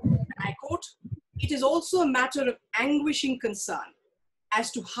 And I quote, "It is also a matter of anguishing concern as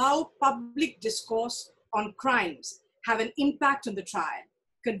to how public discourse on crimes have an impact on the trial,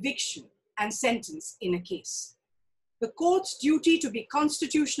 conviction, and sentence in a case. The court's duty to be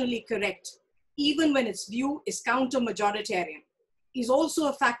constitutionally correct, even when its view is counter-majoritarian, is also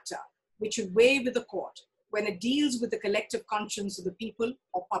a factor which should weigh with the court when it deals with the collective conscience of the people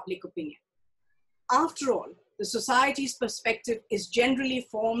or public opinion. After all, the society's perspective is generally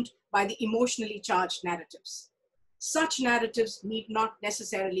formed by the emotionally charged narratives. Such narratives need not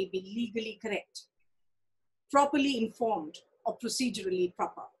necessarily be legally correct, properly informed, or procedurally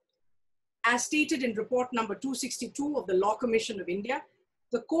proper. As stated in report number 262 of the Law Commission of India,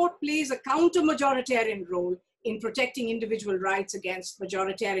 the court plays a counter-majoritarian role in protecting individual rights against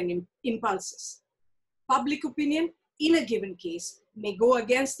majoritarian impulses. Public opinion in a given case may go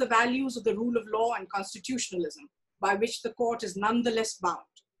against the values of the rule of law and constitutionalism, by which the court is nonetheless bound.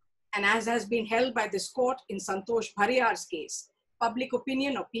 And as has been held by this court in Santosh Bhariyar's case, public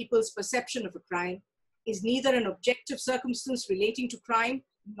opinion or people's perception of a crime is neither an objective circumstance relating to crime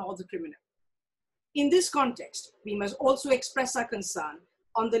nor the criminal. In this context, we must also express our concern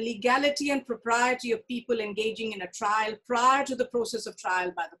on the legality and propriety of people engaging in a trial prior to the process of trial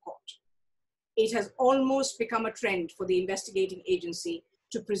by the court. It has almost become a trend for the investigating agency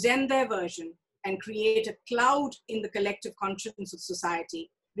to present their version and create a cloud in the collective conscience of society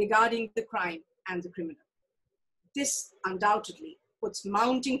regarding the crime and the criminal. This undoubtedly puts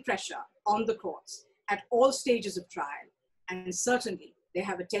mounting pressure on the courts at all stages of trial, and certainly they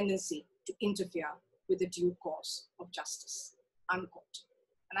have a tendency to interfere with the due course of justice," unquote.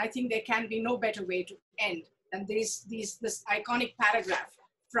 And I think there can be no better way to end than this iconic paragraph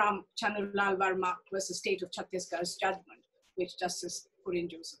from Channulal Verma versus State of Chhattisgarh's judgment, which Justice Kurian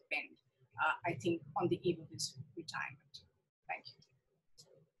Joseph penned, I think, on the eve of his retirement. Thank you.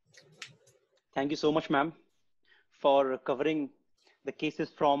 Thank you so much, ma'am, for covering the cases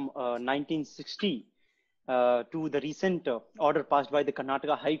from 1960 to the recent order passed by the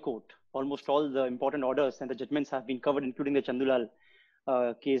Karnataka High Court. Almost all the important orders and the judgments have been covered, including the Channulal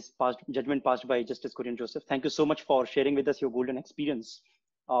judgment passed by Justice Kurian Joseph. Thank you so much for sharing with us your golden experience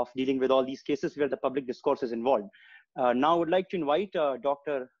of dealing with all these cases where the public discourse is involved. Now I would like to invite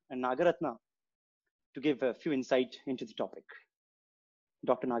Dr. Nagarathna to give a few insight into the topic.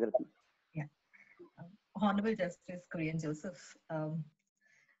 Dr. Nagarathna. Yeah. Honorable Justice Kurian Joseph,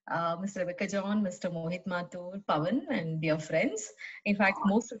 Mr. Rebecca John, Mr. Mohit Mathur, Pawan, and dear friends. In fact,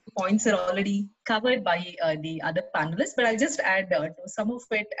 most of the points are already covered by the other panelists, but I'll just add to some of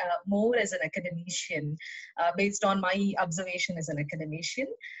it more as an academician, based on my observation as an academician.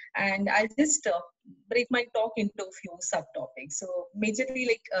 And I'll just break my talk into a few subtopics. So majorly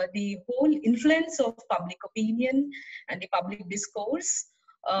like the whole influence of public opinion and the public discourse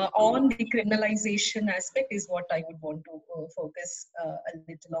on the criminalization aspect is what I would want to focus a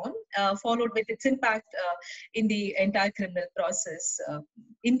little on, followed with its impact in the entire criminal process,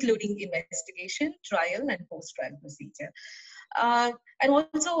 including investigation, trial, and post-trial procedure. And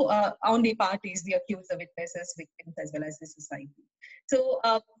also on the parties, the accused, the witnesses, victims, as well as the society. So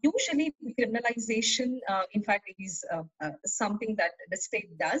usually criminalization, in fact, is something that the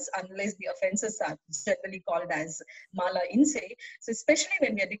state does unless the offenses are generally called as mala in se. So especially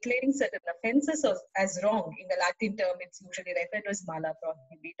when we are declaring certain offenses as wrong, in the Latin term, it's usually referred to as mala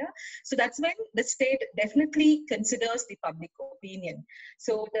prohibita. So that's when the state definitely considers the public opinion.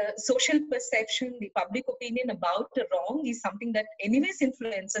 So the social perception, the public opinion about the wrong is something that anyways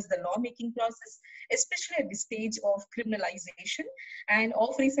influences the lawmaking process, especially at the stage of criminalization. And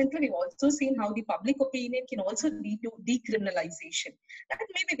of recently, we've also seen how the public opinion can also lead to decriminalization. That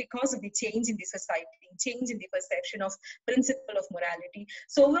may be because of the change in the society, change in the perception of principle of morality.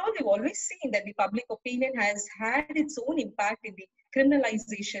 So overall, we've always seen that the public opinion has had its own impact in the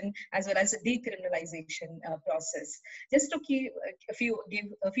criminalization as well as the decriminalization process. Just to give a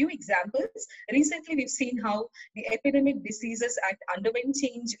few examples, recently we've seen how the Epidemic Diseases Act underwent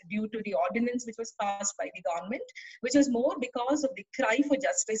change due to the ordinance which was passed by the government, which was more because of the cry for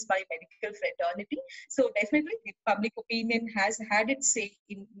justice by medical fraternity. So definitely the public opinion has had its say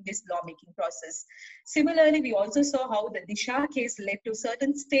in this lawmaking process. Similarly, we also saw how the Disha case led to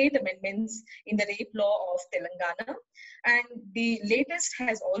certain state amendments in the rape law of Telangana. And the latest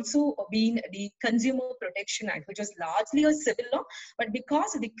has also been the Consumer Protection Act, which was largely a civil law, but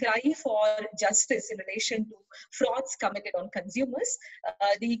because of the cry for justice in relation to frauds committed on consumers,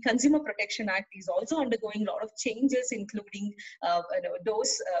 the Consumer Protection Act is also undergoing a lot of changes, including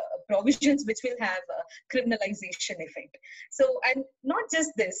those provisions which will have a criminalization effect. So, and not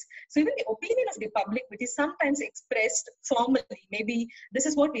just this, so even the opinion of the public, which is sometimes expressed formally, maybe this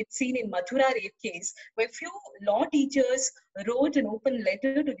is what we've seen in Mathura rape case, where few law teachers wrote an open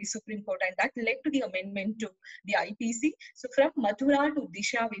letter to the Supreme Court, and that led to the amendment to the IPC. So from Mathura to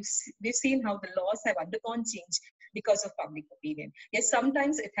Disha, we've seen how the laws have undergone change because of public opinion. Yes,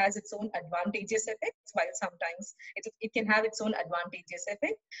 sometimes it has its own advantageous effects, while sometimes it can have its own advantageous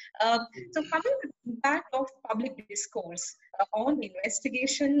effect. So coming to the impact of public discourse on the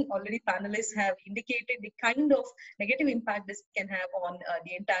investigation, already panelists have indicated the kind of negative impact this can have on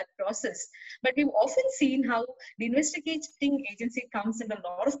the entire process. But we've often seen how the investigating agency comes under a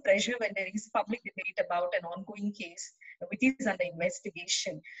lot of pressure when there is public debate about an ongoing case which is under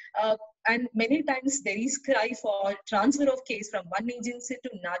investigation. And many times there is cry for transfer of case from one agency to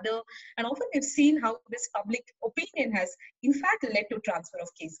another. And often we've seen how this public opinion has in fact led to transfer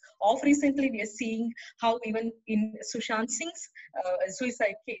of case. Of recently, we are seeing how even in Sushant Singh's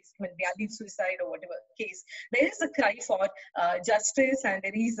suicide case, when Vyadi suicide or whatever case, there is a cry for justice and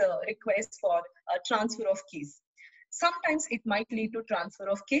there is a request for transfer of case. Sometimes it might lead to transfer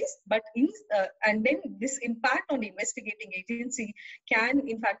of case, but and then this impact on the investigating agency can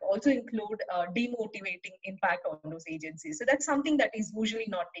in fact also include demotivating impact on those agencies. So that's something that is usually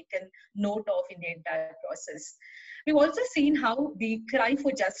not taken note of in the entire process. We've also seen how the cry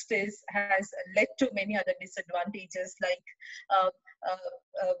for justice has led to many other disadvantages, like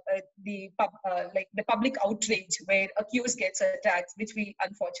the public outrage where accused gets attacked, which we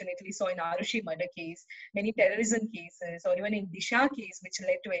unfortunately saw in Arushi murder case, many terrorism cases, or even in Disha case, which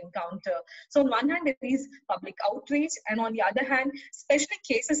led to encounter. So on one hand, there is public outrage, and on the other hand, especially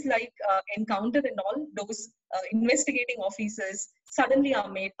cases like encounter and all, those investigating officers suddenly are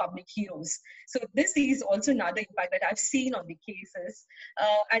made public heroes. So this is also another impact that I've seen on the cases.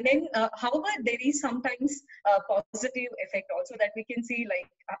 And then, however, there is sometimes a positive effect also that we can see, like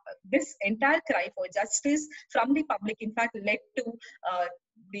this entire cry for justice from the public, in fact, led to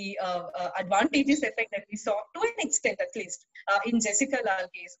the advantageous effect that we saw to an extent, at least in Jessica Lal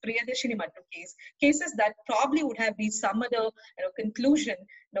case, Priyadarshini Mattu case, cases that probably would have reached some other conclusion,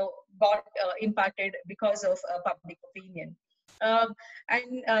 got impacted because of public opinion.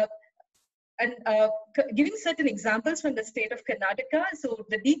 and giving certain examples from the state of Karnataka. So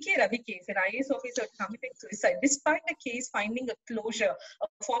the D.K. Ravi case, an IAS officer committed suicide, despite the case finding a closure, a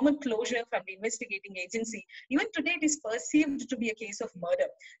formal closure from the investigating agency. Even today, it is perceived to be a case of murder.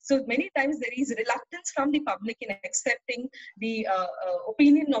 So many times there is reluctance from the public in accepting the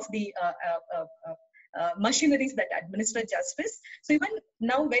opinion of the machineries that administer justice. So even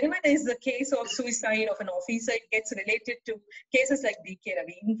now, whenever there is a case of suicide of an officer, it gets related to cases like D.K.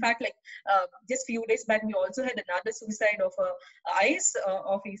 Ravi. In fact, like just few days back, we also had another suicide of a IS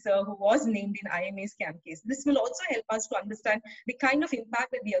officer who was named in IMA scam case. This will also help us to understand the kind of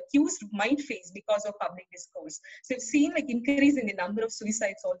impact that the accused might face because of public discourse. So we've seen like increase in the number of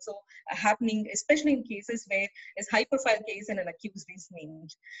suicides also happening, especially in cases where there's high-profile case and an accused is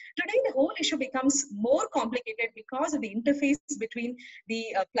named. Today, the whole issue becomes more complicated because of the interface between the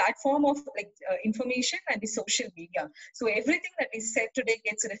platform of information and the social media. So everything that is said today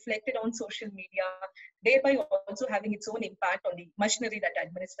gets reflected on social media, thereby also having its own impact on the machinery that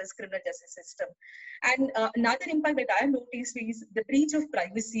administers criminal justice system. And another impact that I have noticed is the breach of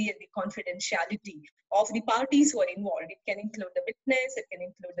privacy and the confidentiality of the parties who are involved. It can include the witness, it can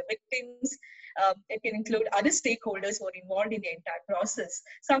include the victims, it can include other stakeholders who are involved in the entire process,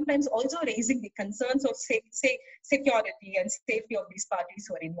 sometimes also raising the concerns of security and safety of these parties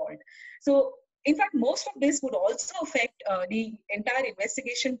who are involved. So in fact, most of this would also affect the entire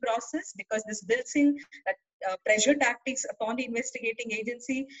investigation process, because this builds in that pressure tactics upon the investigating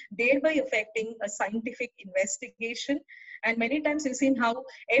agency, thereby affecting a scientific investigation. And many times you've seen how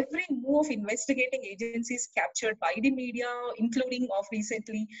every move of investigating agencies captured by the media, including of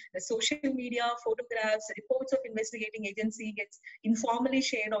recently the social media, photographs, reports of investigating agency gets informally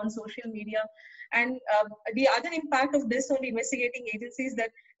shared on social media. And the other impact of this on the investigating agencies,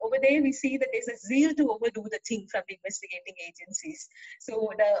 that over there we see that there's a zeal to overdo the thing from the investigating agencies. So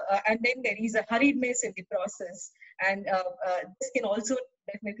and then there is a hurriedness in the process, and this can also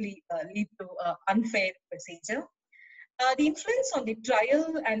definitely lead to unfair procedure. The influence on the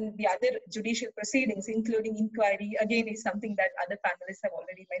trial and the other judicial proceedings, including inquiry, again is something that other panelists have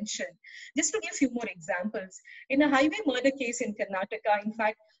already mentioned. Just to give a few more examples, in a highway murder case in Karnataka, in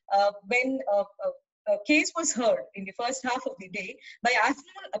fact, when a case was heard in the first half of the day, by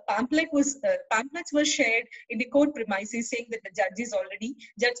afternoon, pamphlets were shared in the court premises saying that the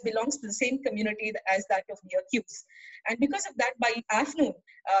judge belongs to the same community as that of the accused. And because of that, by afternoon,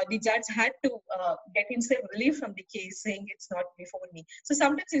 the judge had to get himself relief from the case, saying it's not before me. So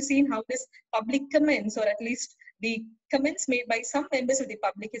sometimes you've seen how this public comments, or at least the comments made by some members of the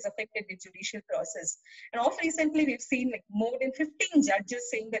public, has affected the judicial process. And of recently, we've seen like more than 15 judges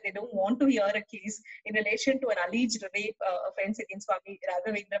saying that they don't want to hear a case in relation to an alleged rape offense against Swami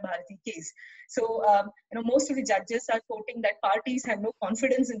Raghavendra Bharati case. So, most of the judges are quoting that parties have no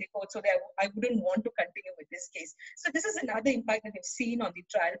confidence in the court, so I wouldn't want to continue with this case. So this is another impact that we've seen on the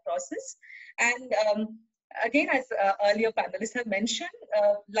trial process. And again, as earlier panelists have mentioned,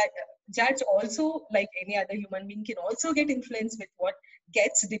 judge also, like any other human being, can also get influenced with what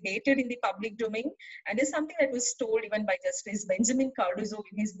gets debated in the public domain. And this is something that was told even by Justice Benjamin Cardozo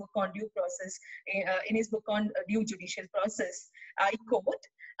in his book on due process, in his book on due judicial process. I quote,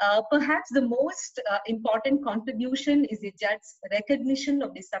 perhaps the most important contribution is the judge's recognition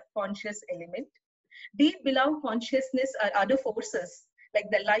of the subconscious element. Deep below consciousness are other forces like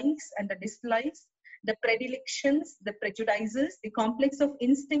the likes and the dislikes, the predilections, the prejudices, the complex of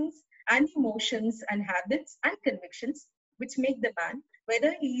instincts and emotions and habits and convictions which make the man,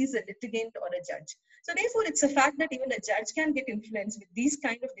 whether he is a litigant or a judge. So therefore, it's a fact that even a judge can get influenced with these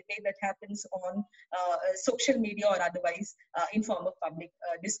kind of debate that happens on social media or otherwise in form of public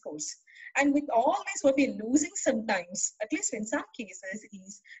discourse. And with all this, what we're losing sometimes, at least in some cases,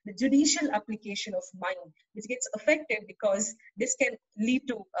 is the judicial application of mind, which gets affected because this can lead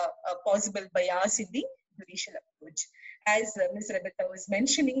to a possible bias in the judicial approach. As Ms. Rebecca was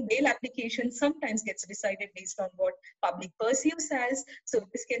mentioning, bail application sometimes gets decided based on what public perceives as. So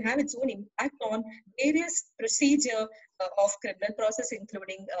this can have its own impact on various procedure of criminal process,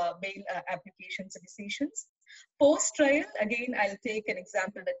 including bail applications and decisions. Post-trial, again, I'll take an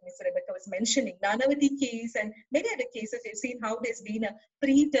example that Ms. Rebecca was mentioning. Nanavati case and many other cases, we've seen how there's been a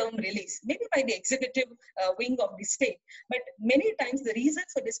pre-term release, maybe by the executive wing of the state. But many times the reason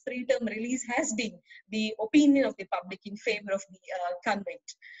for this pre-term release has been the opinion of the public in favor of the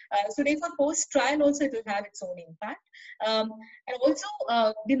convict. So therefore, post-trial also it will have its own impact. And also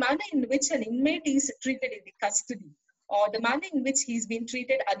the manner in which an inmate is treated in the custody, or the manner in which he's been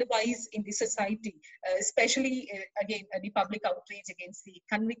treated otherwise in the society, especially, again, the public outrage against the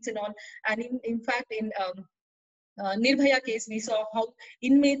convicts and all. And in fact, in Nirbhaya case, we saw how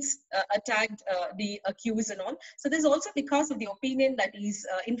inmates attacked the accused and all. So there's also because of the opinion that is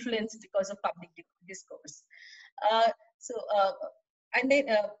influenced because of public discourse. And then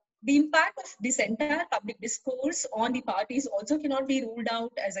the impact of this entire public discourse on the parties also cannot be ruled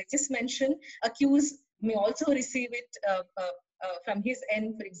out. As I just mentioned, accused may also receive it from his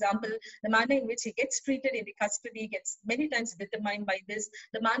end. For example, the manner in which he gets treated in the custody gets many times determined by this.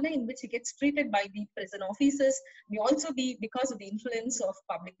 The manner in which he gets treated by the prison officers may also be because of the influence of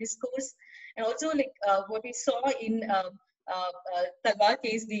public discourse. And also, like what we saw in Talwar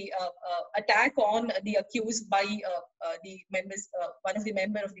case, the attack on the accused by the members, one of the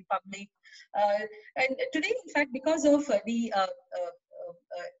members of the public. And today, in fact, because of the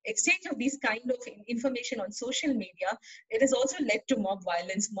exchange of these kind of information on social media, it has also led to mob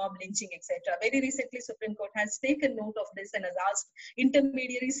violence, mob lynching, etc. Very recently, Supreme Court has taken note of this and has asked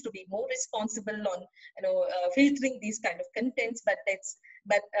intermediaries to be more responsible on, filtering these kind of contents.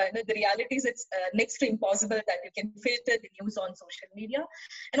 But the reality is it's next to impossible that you can filter the news on social media.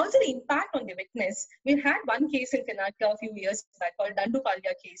 And also the impact on the witness. We had one case in Karnataka a few years back called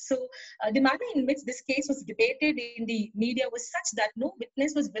Dandupalya case. So the manner in which this case was debated in the media was such that no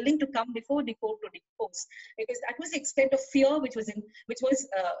witness was willing to come before the court to depose, because that was the extent of fear which was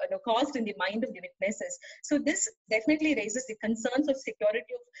caused in the mind of the witnesses. So this definitely raises the concerns of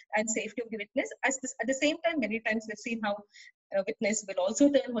security and safety of the witness. At the same time, many times we've seen how a witness will also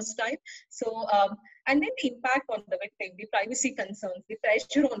turn hostile. So, and then the impact on the victim, the privacy concerns, the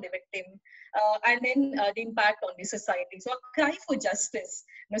pressure on the victim, and then the impact on the society. So a cry for justice,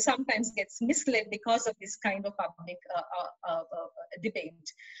 sometimes gets misled because of this kind of public debate.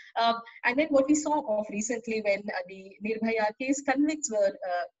 And then what we saw of recently when the Nirbhaya case, convicts were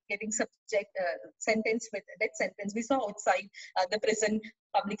getting sentenced with a death sentence, we saw outside the prison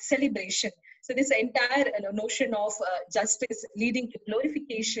public celebration. So this entire notion of justice leading to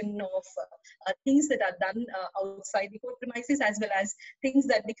glorification of things that are done outside the court premises, as well as things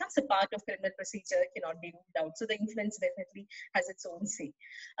that becomes a part of criminal procedure, cannot be ruled out. So the influence definitely has its own say.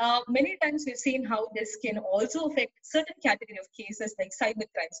 Many times we've seen how this can also affect certain category of cases like cyber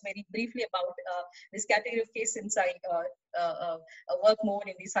crimes. Very briefly about this category of case, since I work more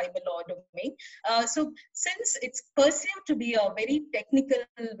in the cyber law domain. So since it's perceived to be a very technical,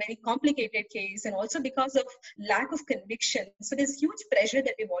 very complicated case, and also because of lack of conviction, so there's huge pressure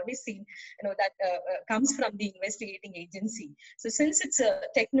that we've always seen, that comes from the investigating agency. So since it's a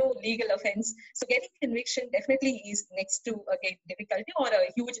techno-legal offense, so getting conviction definitely is next to again difficulty or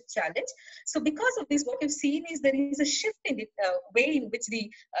a huge challenge. So because of this, what we've seen is there is a shift in the way in which the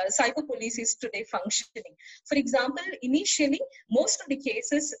cyber police is today functioning. For example, initially, most of the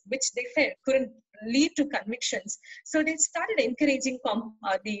cases which they felt couldn't lead to convictions, so they started encouraging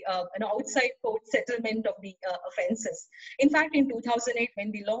the outside court settlement of the offences. In fact, in 2008,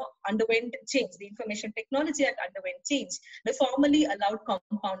 when the law underwent change, the Information Technology Act underwent change, they formally allowed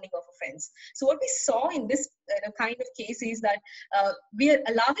compounding of offence. So what we saw in this kind of case is that we are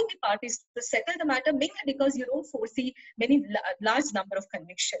allowing the parties to settle the matter, mainly because you don't foresee many large number of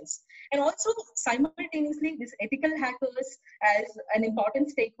convictions. And also simultaneously, these ethical hackers as an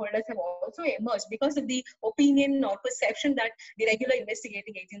important stakeholders have also emerged because of the opinion or perception that the regular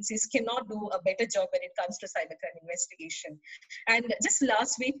investigating agencies cannot do a better job when it comes to cybercrime investigation. And just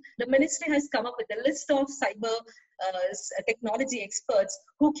last week, the ministry has come up with a list of cyber technology experts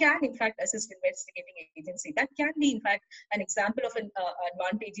who can in fact assist investigating agency. That can be in fact an example of an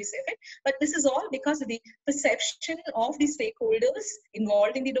advantageous effect, but this is all because of the perception of the stakeholders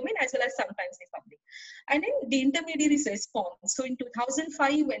involved in the domain, as well as sometimes the public. And then the intermediary's response. So in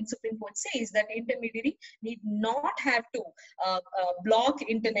 2005, when Supreme Court says that the intermediary need not have to block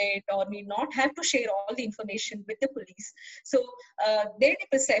internet or need not have to share all the information with the police. So their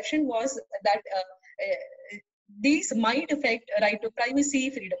perception was that these might affect right to privacy,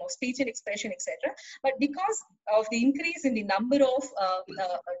 freedom of speech and expression, etc. But because of the increase in the number of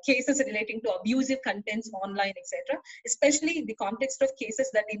cases relating to abusive contents online, etc., especially in the context of cases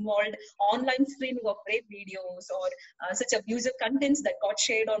that involved online streaming of rape videos or such abusive contents that got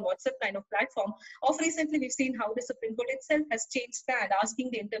shared on WhatsApp kind of platform, of recently we've seen how the Supreme Court itself has changed stand,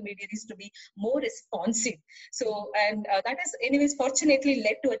 asking the intermediaries to be more responsive. So, and that has anyways fortunately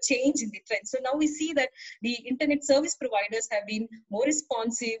led to a change in the trend. So now we see that the internet service providers have been more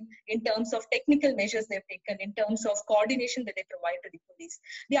responsive in terms of technical measures they've taken, in terms of coordination that they provide to the police.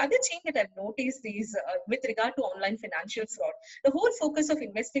 The other change that I've noticed is with regard to online financial fraud. The whole focus of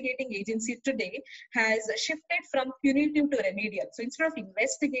investigating agency today has shifted from punitive to remedial. So instead of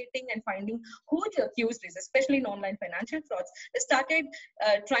investigating and finding who the accused is, especially in online financial frauds, they started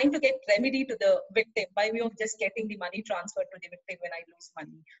trying to get remedy to the victim by way of just getting the money transferred to the victim when I lose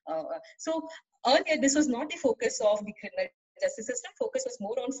money. So earlier, this was not the focus of the criminal justice system. Focus was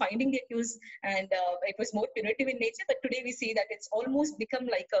more on finding the accused, and it was more punitive in nature. But today we see that it's almost become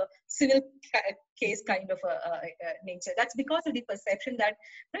like a civil case kind of a nature. That's because of the perception that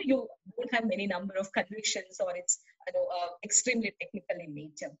you don't have many number of convictions, or it's extremely technical in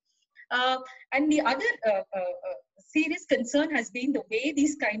nature. And the other serious concern has been the way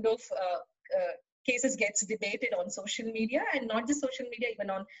these kind of cases gets debated on social media, and not just social media, even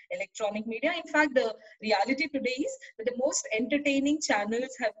on electronic media. In fact, the reality today is that the most entertaining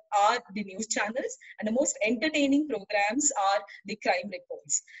channels are the news channels, and the most entertaining programs are the crime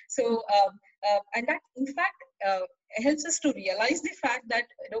reports. So, and that in fact helps us to realize the fact that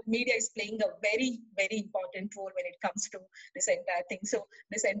media is playing a very, very important role when it comes to this entire thing. So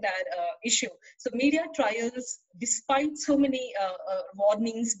this entire issue. So media trials, despite so many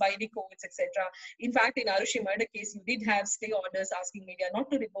warnings by the courts, etc. In fact, in Arushi murder case, you did have stay orders asking media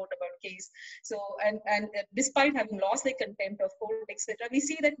not to report about case. So and despite having lost their contempt of court, etc., we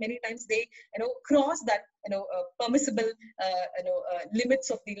see that many times they cross that permissible limits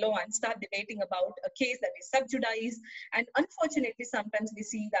of the law and start debating about a case that is sub judice. And unfortunately, sometimes we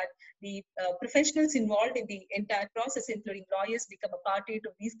see that the professionals involved in the entire process, including lawyers, become a party to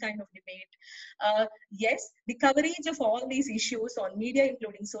these kind of debate. Yes, the coverage of all these issues on media,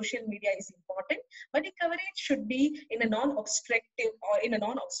 including social media, is important, but the coverage should be in a non-obstructive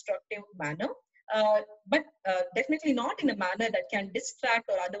manner. But definitely not in a manner that can distract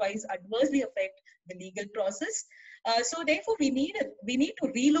or otherwise adversely affect the legal process. So therefore, we need to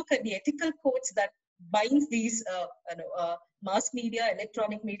relook at the ethical codes that binds these mass media,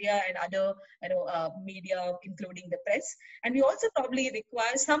 electronic media, and other media, including the press. And we also probably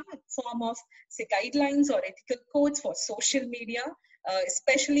require some form of guidelines or ethical codes for social media,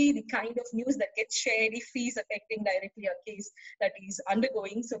 especially the kind of news that gets shared if he is affecting directly a case that is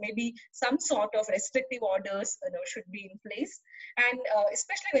undergoing. So maybe some sort of restrictive orders should be in place. And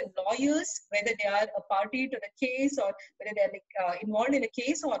especially when lawyers, whether they are a party to the case or whether they are involved in a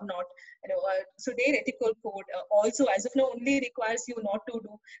case or not, so their ethical code also, as of now, only requires you not to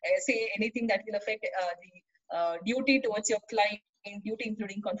do say anything that will affect the duty towards your client, duty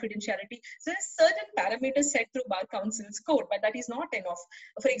including confidentiality. So there's certain parameters set through Bar Council's code, but that is not enough.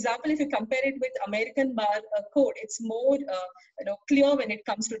 For example, if you compare it with American Bar Code, it's more clear when it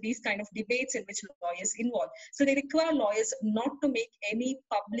comes to these kind of debates in which lawyers involve. So they require lawyers not to make any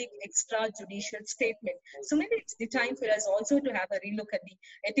public extrajudicial statement. So maybe it's the time for us also to have a relook at the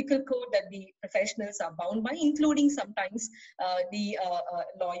ethical code that the professionals are bound by, including sometimes the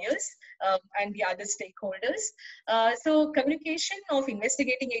lawyers and the other stakeholders. So communication of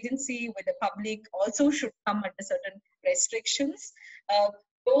investigating agency with the public also should come under certain restrictions.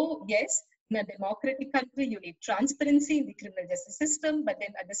 Though, yes, in a democratic country, you need transparency in the criminal justice system, but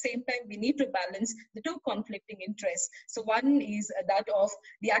then at the same time, we need to balance the two conflicting interests. So one is that of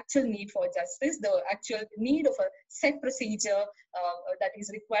the actual need for justice, the actual need of a set procedure that is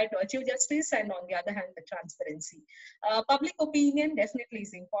required to achieve justice, and on the other hand, the transparency. Public opinion definitely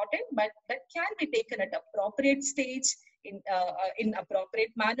is important, but that can be taken at appropriate stage in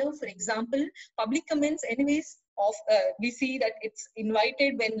appropriate manner. For example, public comments anyways we see that it's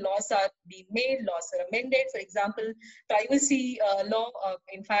invited when laws are being made, laws are amended. For example, privacy law,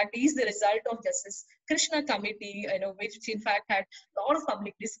 in fact, is the result of Justice Krishna Committee, which in fact had a lot of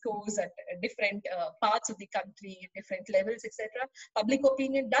public discourse at different parts of the country, different levels, etc. Public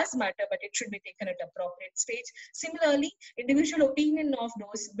opinion does matter, but it should be taken at appropriate stage. Similarly, individual opinion of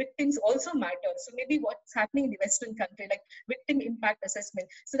those victims also matter. So maybe what's happening in the Western country, like victim impact assessment.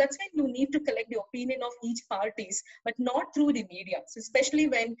 So that's when you need to collect the opinion of each party, but not through the media. So especially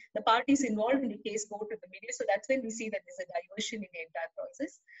when the parties involved in the case go to the media, so that's when we see that there's a diversion in the entire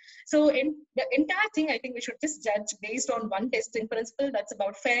process. So in the entire thing, I think we should just judge based on one testing principle, that's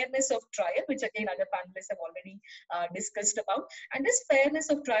about fairness of trial, which again other panelists have already discussed about. And this fairness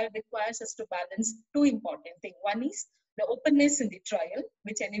of trial requires us to balance two important things. One is the openness in the trial,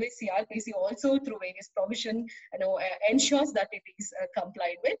 which anyway CRPC also through various provision ensures that it is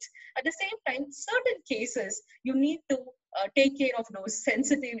complied with. At the same time, certain cases you need to take care of those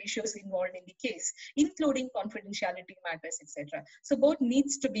sensitive issues involved in the case, including confidentiality matters, etc. So both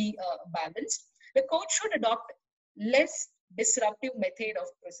needs to be balanced. The court should adopt less disruptive method of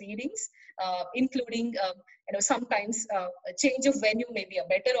proceedings, including sometimes a change of venue may be a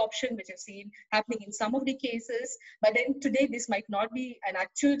better option, which I've seen happening in some of the cases. But then today this might not be an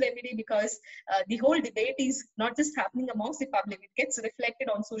actual remedy, because the whole debate is not just happening amongst the public, it gets reflected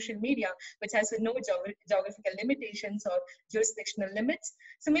on social media, which has no geographical limitations or jurisdictional limits.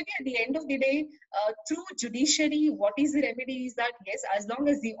 So maybe at the end of the day, through judiciary, what is the remedy is that, yes, as long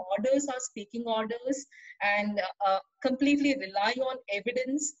as the orders are speaking orders and completely rely on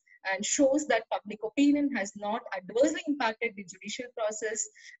evidence and shows that public opinion has not adversely impacted the judicial process,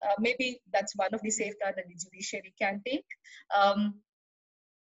 maybe that's one of the safeguards that the judiciary can take.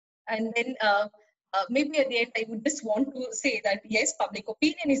 And then maybe at the end, I would just want to say that, yes, public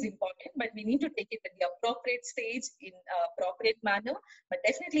opinion is important, but we need to take it at the appropriate stage in appropriate manner, but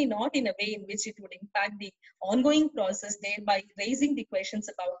definitely not in a way in which it would impact the ongoing process, thereby raising the questions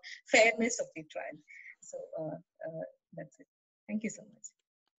about fairness of the trial. So that's it. Thank you so much.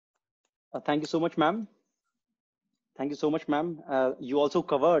 Thank you so much, ma'am. Thank you so much, ma'am. You also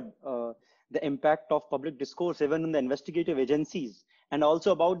covered the impact of public discourse even in the investigative agencies, and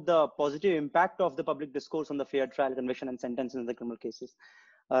also about the positive impact of the public discourse on the fair trial, conviction, and sentence in the criminal cases.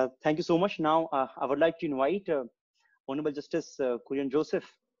 Thank you so much. Now, I would like to invite Honorable Justice Kurian Joseph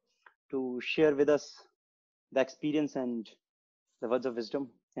to share with us the experience and the words of wisdom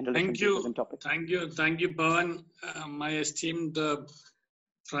in relation to the present topic. Thank you, Pawan. My esteemed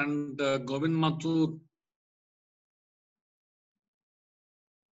friend Govind Mathur.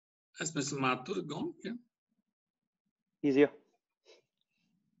 Has Mr. Mathur gone? Yeah. He's here.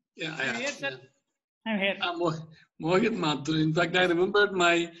 Yeah, I'm here, sir. I'm here. Mohit Mathur. In fact, I remembered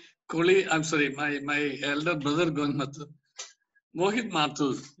my colleague, I'm sorry, my elder brother Govind Mathur. Mohit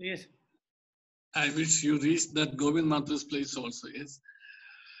Mathur. Yes. I wish you reached that Govind Mathur's place also, yes.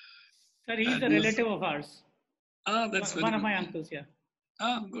 Sir, he's a relative of ours. That's one of my uncles, yeah.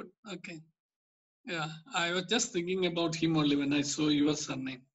 Good. Okay. Yeah, I was just thinking about him only when I saw your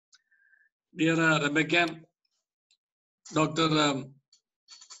surname. Dear Rebecca, Dr.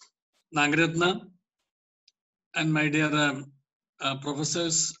 Nagarathna, and my dear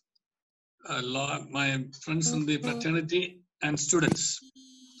professors, my friends in the fraternity, and students.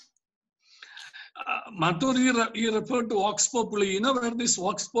 Mathur, you referred to Vox Populi. You know where this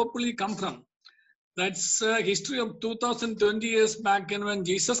Vox Populi come from? That's a history of 2020 years back, and when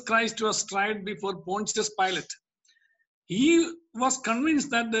Jesus Christ was tried before Pontius Pilate, he was convinced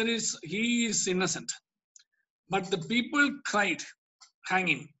that he is innocent. But the people cried, hang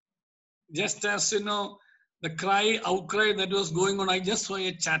him. Just as, the outcry that was going on. I just saw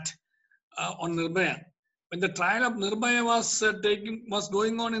a chat on Nirbhaya. When the trial of Nirbhaya was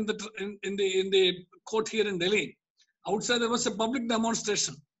going on in the court here in Delhi, outside there was a public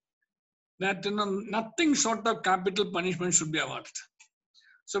demonstration that nothing short of capital punishment should be awarded.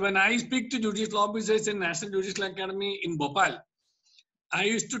 So when I speak to judicial officers in National Judicial Academy in Bhopal, I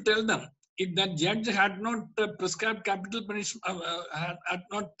used to tell them, if that judge had not prescribed capital punishment, had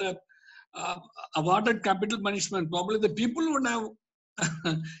not awarded capital punishment, probably the people would have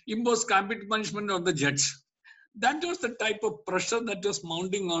imposed capital punishment on the judge. That was the type of pressure that was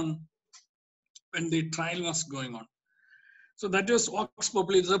mounting on when the trial was going on. So that was Vox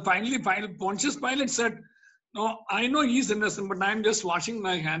Populi. So finally, Pontius Pilate said, no, I know he's innocent, but I'm just washing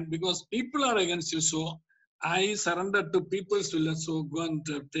my hand because people are against you. So I surrendered to people's will, so go and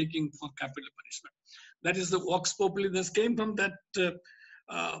taking for capital punishment. That is the Vox Populi. This came from that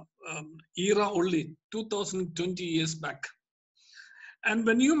era only, 2020 years back. And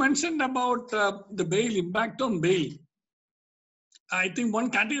when you mentioned about the bail, impact on bail, I think one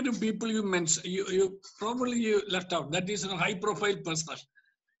category of people you mentioned, you probably left out, that is a high-profile personnel.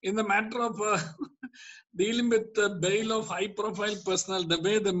 In the matter of dealing with the bail of high-profile personnel, the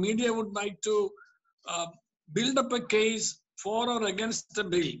way the media would like to build up a case for or against the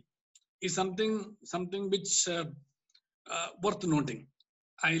bail is something which worth noting.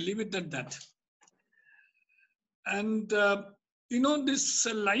 I leave it at that. And this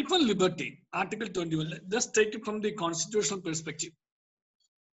life and liberty, Article 21, just take it from the constitutional perspective.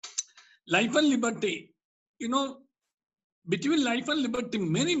 Life and liberty, between life and liberty,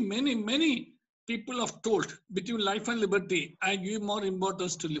 many people have told, between life and liberty, I give more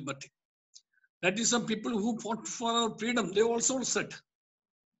importance to liberty. That is some people who fought for our freedom. They also said,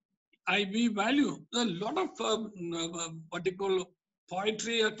 we value a lot of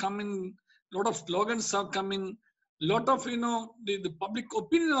poetry have come in, a lot of slogans have come in, a lot of the public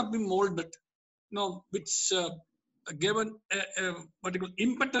opinion have been molded, which given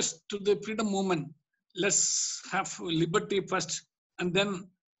impetus to the freedom movement. Let's have liberty first and then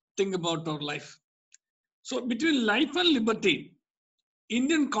think about our life. So between life and liberty,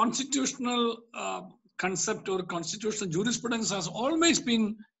 Indian constitutional concept or constitutional jurisprudence has always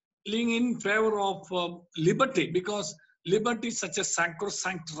been leaning in favor of liberty, because liberty is such a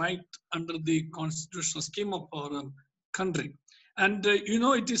sacrosanct right under the constitutional scheme of our country. And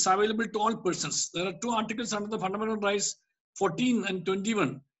it is available to all persons. There are 2 articles under the Fundamental Rights, 14 and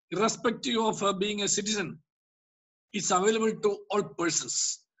 21, irrespective of being a citizen. It's available to all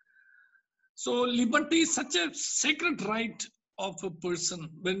persons. So liberty is such a sacred right of a person.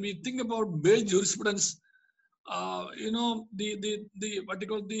 When we think about bail jurisprudence, the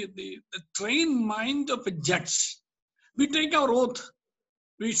trained mind of a judge. We take our oath.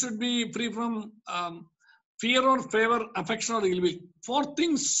 We should be free from fear or favor, affection or ill will. 4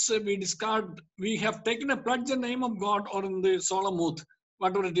 things we discard. We have taken a pledge in the name of God or in the solemn oath,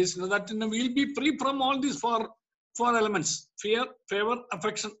 whatever it is, that we'll be free from all these four elements: fear, favor,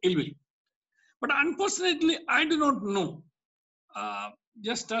 affection, ill will. But unfortunately, I do not know.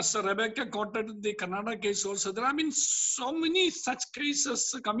 Just as Rebecca quoted the Kannada case also, there have been so many such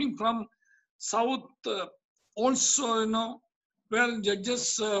cases coming from South also, where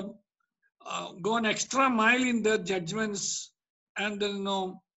judges go an extra mile in their judgments, and then,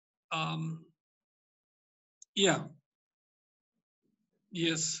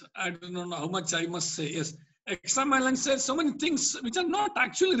 yes, I don't know how much I must say, yes, extra mile and say so many things which are not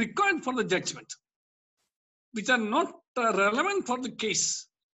actually required for the judgment, which are not relevant for the case,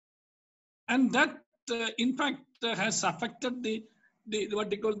 and that in fact has affected the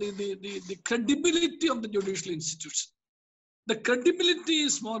credibility of the judicial institution. The credibility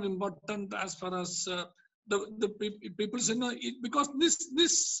is more important as far as the people say, because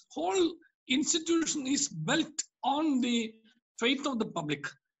this whole institution is built on the faith of the public.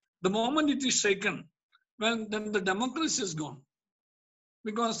 The moment it is shaken, well, then the democracy is gone,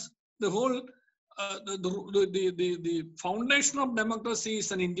 because the whole the foundation of democracy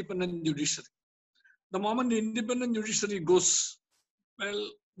is an independent judiciary. The moment the independent judiciary goes,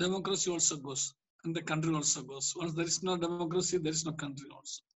 well, democracy also goes, and the country also goes. Once there is no democracy, there is no country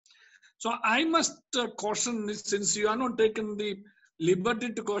also. So I must caution this, since you are not taken the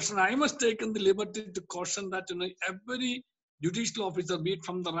liberty to caution, I must take the liberty to caution that every judicial officer, be it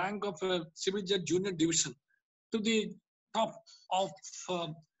from the rank of a civil judge junior division to the top of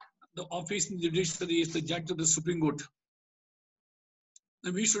the office in the judiciary, is the judge of the Supreme Court.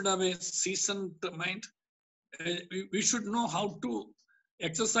 We should have a seasoned mind. We should know how to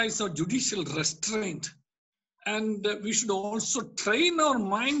exercise our judicial restraint, and we should also train our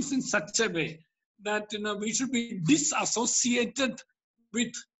minds in such a way that we should be disassociated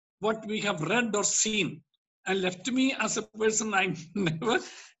with what we have read or seen. And left to me as a person, I never,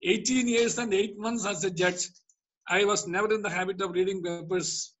 18 years and 8 months as a judge, I was never in the habit of reading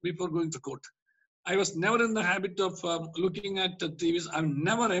papers before going to court. I was never in the habit of looking at TVs. I've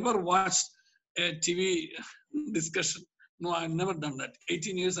never ever watched a TV discussion. No, I've never done that.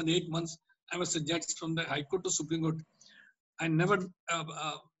 18 years and 8 months, I was a judge from the High Court to Supreme Court. I never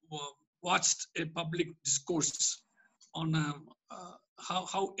watched a public discourse on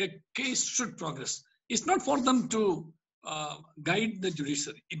how a case should progress. It's not for them to guide the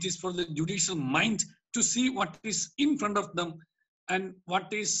judiciary. It is for the judicial mind to see what is in front of them and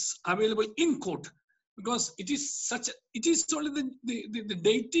what is available in court. Because it is only the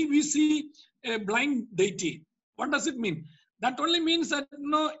deity we see, a blind deity. What does it mean? That only means that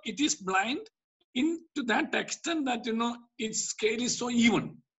it is blind to that extent that its scale is so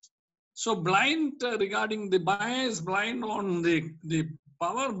even. So blind regarding the bias, blind on the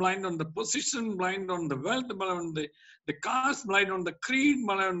power, blind on the position, blind on the wealth, blind on the caste, blind on the creed,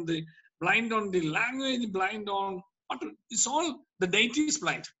 blind on the language, blind on what? It's all the deity is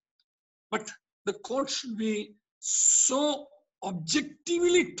blind. But the court should be so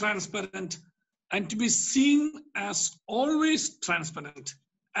objectively transparent and to be seen as always transparent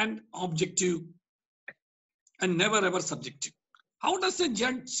and objective and never ever subjective. How does a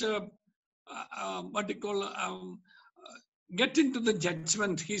judge, get into the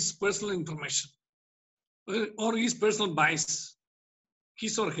judgment his personal information or his personal bias,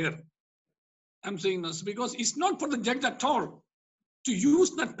 his or her? I'm saying this because it's not for the judge at all to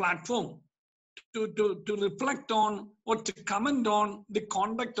use that platform to reflect on or to comment on the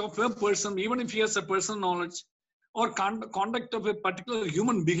conduct of a person, even if he has a personal knowledge, or conduct of a particular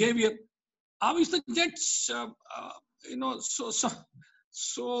human behavior. How is the judge,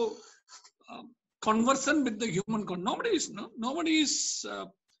 so conversant with the human conduct? Nobody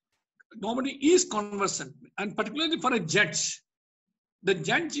is conversant, and particularly for a judge, the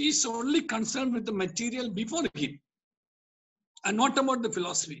judge is only concerned with the material before him, and not about the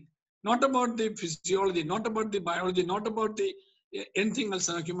philosophy. not about the physiology, not about the biology, not about the anything else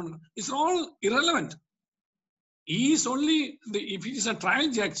in a human. It's all irrelevant. He is only if he is a trial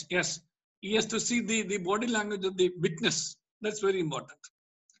judge, yes, he has to see the body language of the witness. That's very important,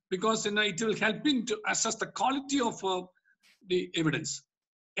 because it will help him to assess the quality of the evidence.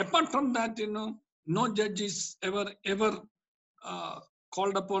 Apart from that, no judge is ever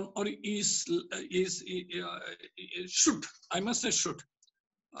called upon, or should, I must say should,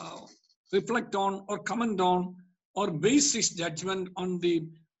 reflect on or comment on or base his judgment on the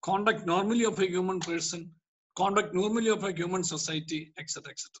conduct normally of a human person, conduct normally of a human society,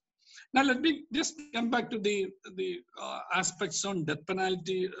 etc., etc. Now let me just come back to the aspects on death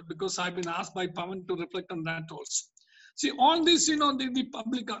penalty, because I've been asked by Pawan to reflect on that also. See, all this, the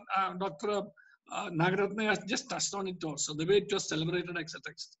public, Dr. Nagarathna has just touched on it also, the way it was celebrated, etc.,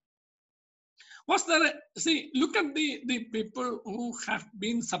 etc. Was there look at the people who have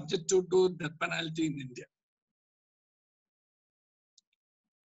been subject to death penalty in India.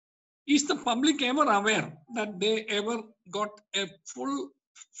 Is the public ever aware that they ever got a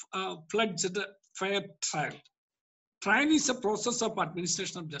full-fledged fair trial? Trial is a process of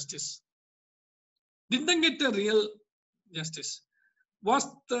administration of justice. Did they get a real justice? Was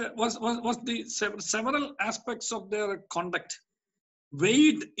the several aspects of their conduct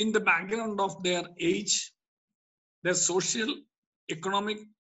weighed in the background of their age, their social, economic,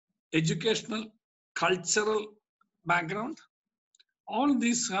 educational, cultural background? All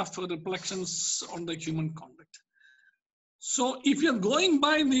these have reflections on the human conduct. So if you're going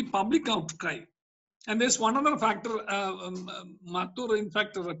by the public outcry, and there's one other factor, Mathur in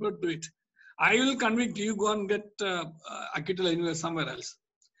fact referred to it, I will convict you, go and get acquittal anywhere, somewhere else.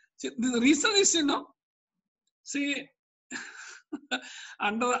 See, the reason is,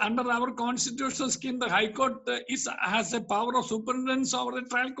 under our constitutional scheme, the High Court has a power of superintendence over the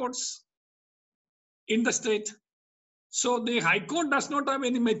trial courts in the state. So the High Court does not have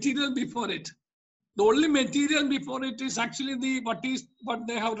any material before it. The only material before it is actually what they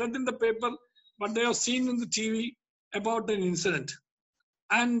have read in the paper, what they have seen in the TV about an incident.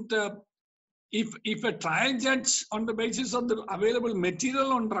 And if a trial judge, on the basis of the available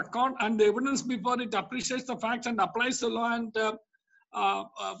material on record and the evidence before it, appreciates the facts and applies the law and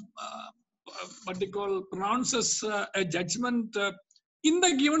what they call pronounces a judgment in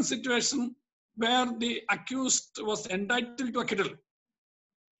the given situation where the accused was entitled to acquittal,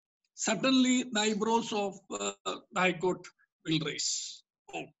 certainly the eyebrows of the High Court will raise.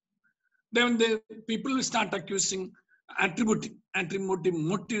 Oh. Then the people will start accusing, attributing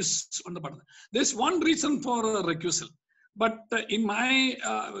motives on the part. There's one reason for recusal, but in my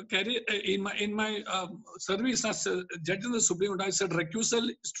career, in my service as a judge in the Supreme Court, I said recusal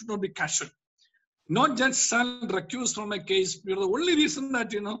should not be casual. No judge shall recuse from a case. The only reason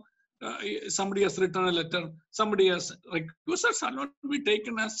that somebody has written a letter, somebody has recusal shall not be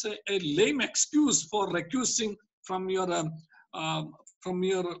taken as a lame excuse for recusing from your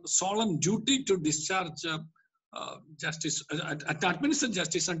solemn duty to discharge justice, to administer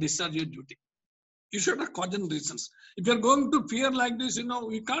justice and discharge your duty. You should have cogent reasons. If you're going to fear like this,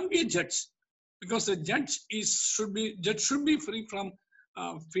 you can't be a judge, because a judge should be free from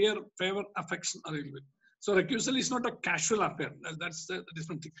fear, favor, affection, or ill will. So recusal is not a casual affair. That's the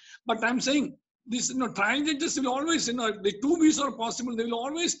different thing. But I'm saying this, trial judges will always, if the two views are possible, they will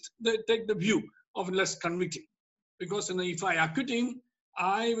always take the view of less convicting. Because if I acquit him,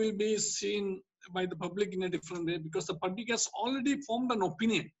 I will be seen by the public in a different way, because the public has already formed an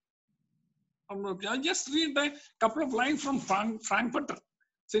opinion. I'll just read a couple of lines from Frankfurter,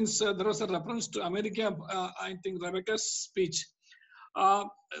 since there was a reference to America, I think Rebecca's speech.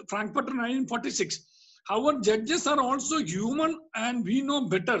 Frankfurter 1946. However, judges are also human, and we know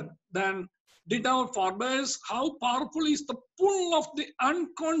better than did our forebears how powerful is the pull of the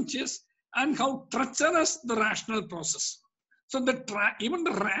unconscious and how treacherous the rational process. So even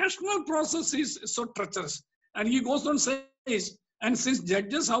the rational process is so treacherous. And he goes on says, and since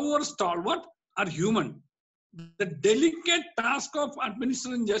judges, however stalwart, are human, the delicate task of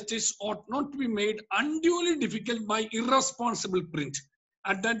administering justice ought not to be made unduly difficult by irresponsible print.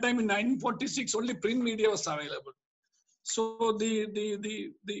 At that time in 1946, only print media was available. So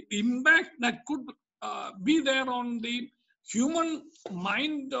the impact that could be there on the human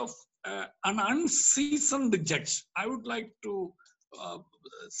mind of an unseasoned judge, I would like to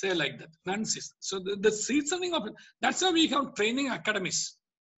say like that, unseasoned. So the seasoning of it, that's why we have training academies.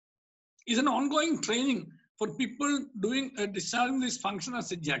 It's an ongoing training for people discharging this function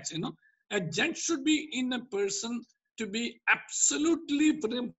as a judge. A judge should be in a person to be absolutely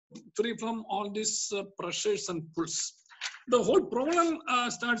free from all these pressures and pulls. the whole problem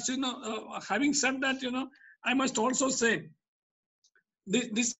starts, having said that, I must also say,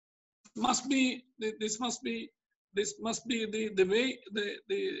 this must be the way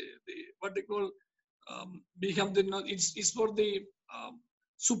what they call we have the it's for the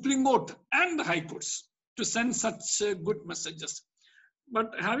Supreme Court and the High Courts to send such good messages.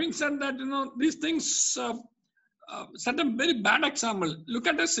 But having said that, these things set a very bad example. Look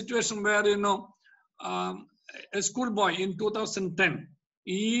at a situation where a schoolboy in 2010,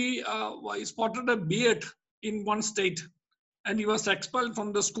 he spotted a beard in one state, and he was expelled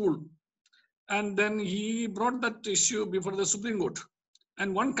from the school. And then he brought that issue before the Supreme Court.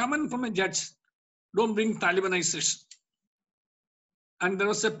 And one comment from a judge, don't bring Talibanization. And there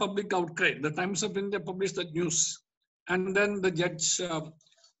was a public outcry. The Times of India published that news. And then the judge,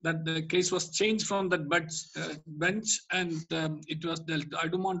 that the case was changed from that bench and it was dealt. I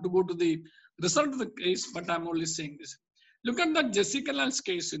don't want to go to the result of the case, but I'm only saying this. Look at that Jessica Lal's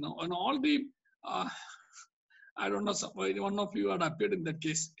case, and all the, I don't know, one of you had appeared in that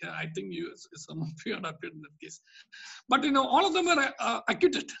case. Yeah, I think some of you had appeared in that case. But, all of them were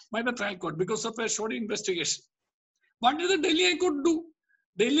acquitted by the trial court because of a shoddy investigation. What did the Delhi High Court do?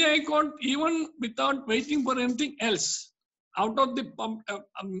 Delhi High Court, even without waiting for anything else, out of the,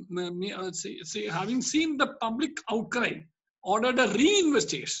 having seen the public outcry, ordered a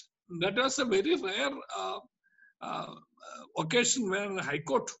re-investigation. That was a very rare occasion where the High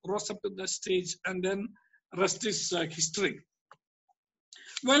Court rose up to the stage, and then rest is history.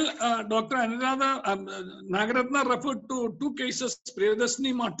 Well, Dr. Nagarathna referred to two cases,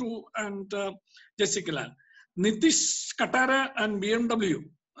 Priyadashini Mathur and Jessica Lal. Nitish Katara and BMW,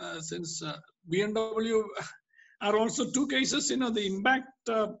 since BMW are also two cases, the impact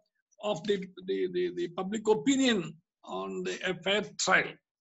of the public opinion on a fair trial.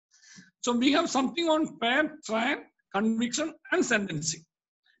 So we have something on fair trial, conviction and sentencing.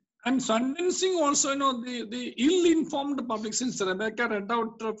 And sentencing also, the ill-informed public, since Rebecca read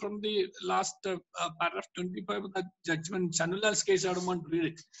out from the last paragraph 25 of that judgment, Chanulal's case, I don't want to read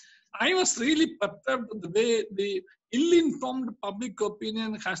it. I was really perturbed with the way the ill-informed public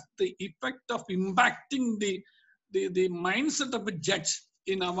opinion has the effect of impacting the mindset of a judge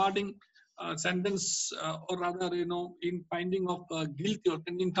in awarding sentence or rather, in finding of guilty or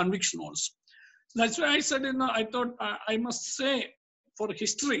in conviction also. That's why I said, I thought I must say for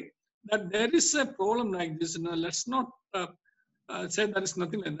history that there is a problem like this. Let's not say there is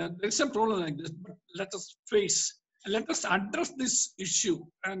nothing like that. There is a problem like this, but let us face. Let us address this issue.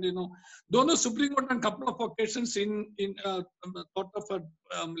 And though the Supreme Court on a couple of occasions in thought of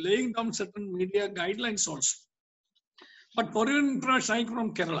laying down certain media guidelines also. But for information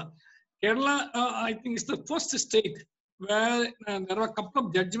from Kerala, I think is the first state where there are a couple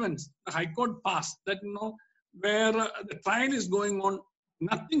of judgments the High Court passed that where the trial is going on,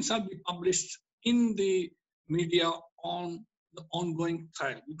 nothing shall be published in the media on the ongoing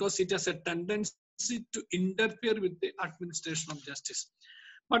trial because it has a tendency to interfere with the administration of justice.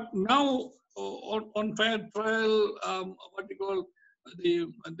 But now on fair trial, what we call the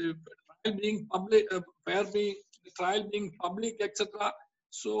trial being public, the trial being public, etc.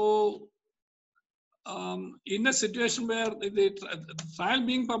 So in a situation where the trial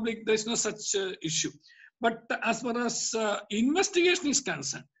being public, there is no such issue. But as far as investigation is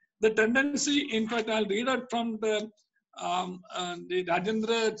concerned, the tendency, in fact, I'll read out from the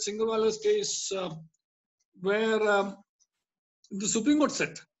Rajendra Singhwala's case where the Supreme Court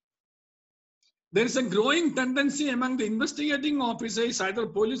said, there is a growing tendency among the investigating officers, either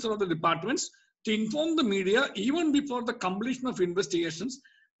police or other departments, to inform the media even before the completion of investigations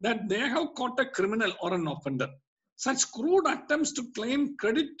that they have caught a criminal or an offender. Such crude attempts to claim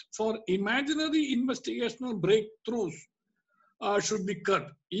credit for imaginary investigational breakthroughs should be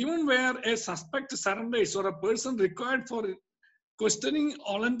curbed. Even where a suspect surrenders or a person required for questioning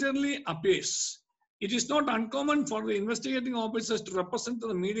voluntarily appears, it is not uncommon for the investigating officers to represent to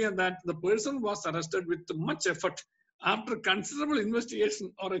the media that the person was arrested with much effort after considerable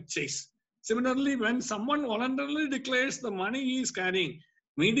investigation or a chase. Similarly, when someone voluntarily declares the money he is carrying,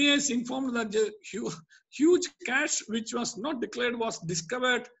 media is informed that the huge cash which was not declared was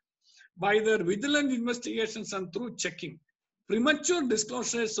discovered by their vigilant investigations and through checking. Premature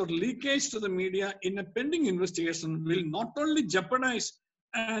disclosures or leakage to the media in a pending investigation will not only jeopardize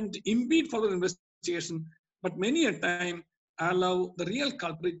and impede further investigation, but many a time allow the real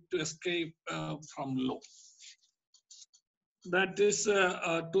culprit to escape from law. That is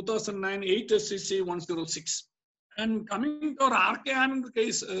 2009 8 SCC 106. And coming to our R.K. Anand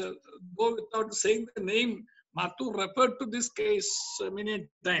case, go without saying the name, Mathur referred to this case many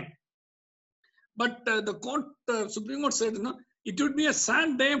times. But the court, Supreme Court said, it would be a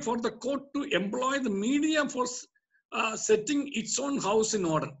sad day for the court to employ the media for setting its own house in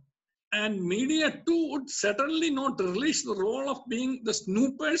order. And media too would certainly not relish the role of being the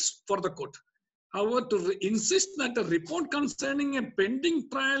snoopers for the court. However, to insist that a report concerning a pending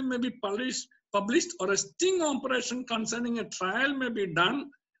trial may be published or a sting operation concerning a trial may be done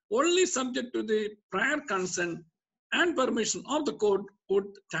only subject to the prior consent and permission of the court would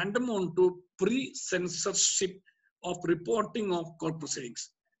tantamount to pre-censorship of reporting of court proceedings.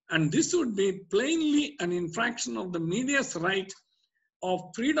 And this would be plainly an infraction of the media's right of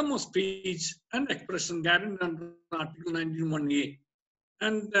freedom of speech and expression guaranteed under Article 19(1)(a).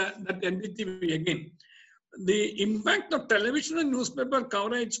 And that NDTV again. The impact of television and newspaper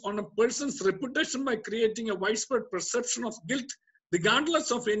coverage on a person's reputation by creating a widespread perception of guilt,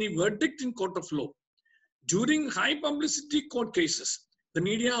 regardless of any verdict in court of law. During high publicity court cases, the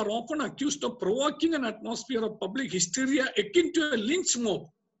media are often accused of provoking an atmosphere of public hysteria akin to a lynch mob,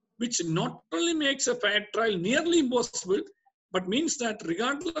 which not only makes a fair trial nearly impossible, but means that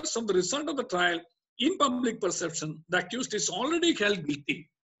regardless of the result of the trial, in public perception, the accused is already held guilty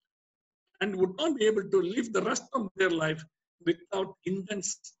and would not be able to live the rest of their life without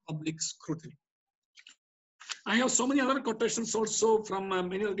intense public scrutiny. I have so many other quotations also from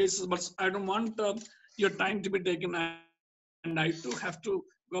many other cases, but I don't want your time to be taken, and I too have to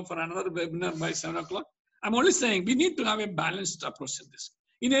go for another webinar by 7 o'clock. I'm only saying we need to have a balanced approach to this.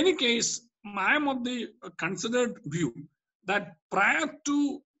 In any case, I am of the considered view that prior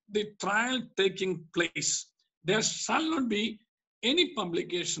to the trial taking place, there shall not be any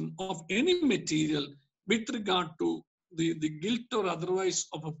publication of any material with regard to the guilt or otherwise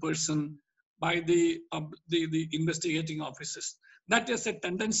of a person by the investigating officers. That is a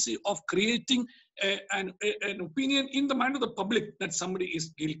tendency of creating an opinion in the mind of the public that somebody is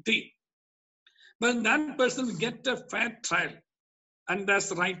guilty. But that person will get a fair trial. And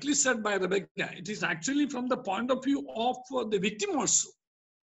as rightly said by Rebecca, it is actually from the point of view of the victim also.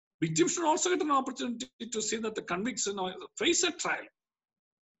 Victim should also get an opportunity to see that the conviction or face a trial.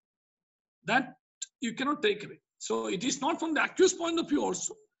 That you cannot take away. So it is not from the accused point of view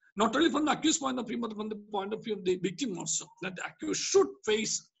also. Not only from the accused point of view, but from the point of view of the victim also. That the accused should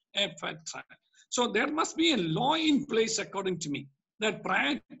face a fair trial. So there must be a law in place, according to me, that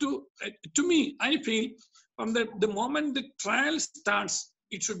prior to me, I feel from the moment the trial starts,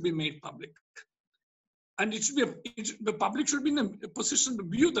 it should be made public. And it should be the public should be in a position to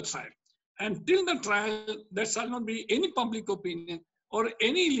view the trial. And till the trial, there shall not be any public opinion or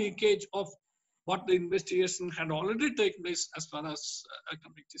any leakage of what the investigation had already taken place as far as a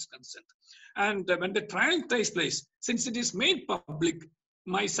convict is concerned. And when the trial takes place, since it is made public,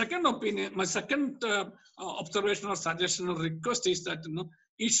 my second opinion, my second observation or suggestion or request is that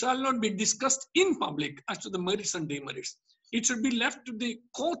it shall not be discussed in public as to the merits and demerits. It should be left to the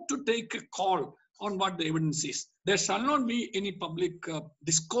court to take a call on what the evidence is. There shall not be any public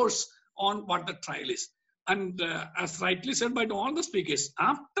discourse on what the trial is. And as rightly said by all the speakers,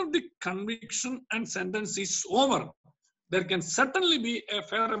 after the conviction and sentence is over, there can certainly be a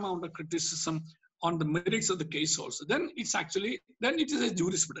fair amount of criticism on the merits of the case also. Then it's actually, then it is a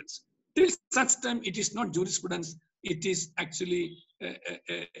jurisprudence. Till such time, it is not jurisprudence, it is actually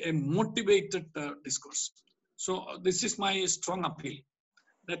a motivated discourse. So this is my strong appeal,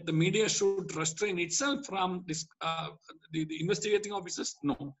 that the media should restrain itself from this, the investigating officers.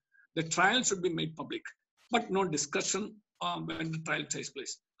 No, the trial should be made public, but no discussion when the trial takes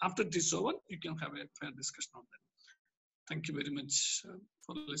place. After it is over, you can have a fair discussion on that. Thank you very much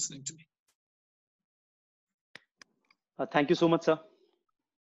for listening to me. Thank you so much, sir.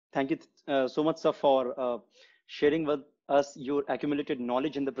 Thank you so much, sir, for sharing with us your accumulated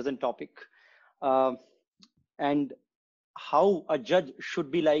knowledge in the present topic, and how a judge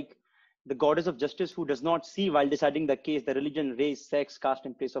should be like the goddess of justice who does not see while deciding the case the religion, race, sex, caste,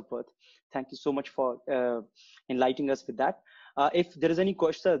 and place of birth. Thank you so much for enlightening us with that. If there is any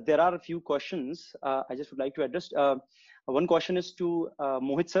question, there are a few questions I just would like to address. One question is to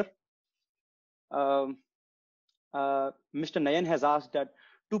Mohit, sir. Mr. Nayan has asked that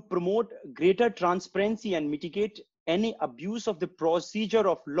to promote greater transparency and mitigate any abuse of the procedure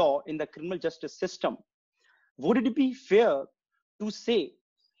of law in the criminal justice system, would it be fair to say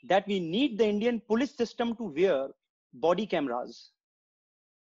that we need the Indian police system to wear body cameras?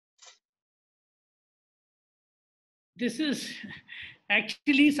 This is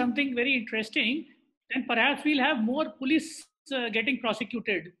actually something very interesting, and perhaps we'll have more police getting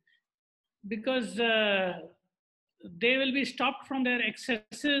prosecuted, because they will be stopped from their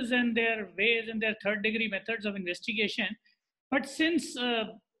excesses and their ways and their third degree methods of investigation. But since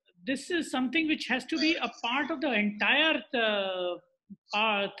this is something which has to be a part of the entire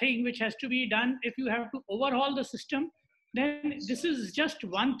thing which has to be done. If you have to overhaul the system, then this is just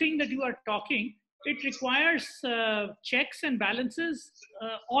one thing that you are talking. It requires checks and balances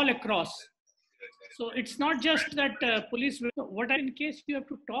all across. So it's not just that police, what in case you have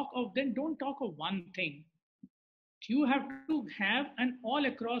to talk of, then don't talk of one thing. You have to have an all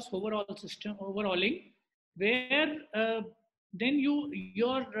across overall system, overhauling, where then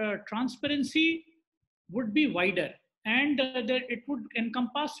your transparency would be wider, and that it would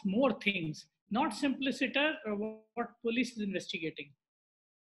encompass more things, not simplicity what police is investigating.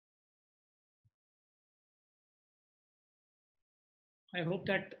 I hope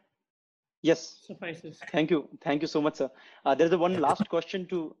that suffices. Thank you so much, sir. There is one last question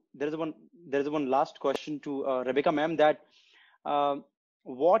to Rebecca ma'am, that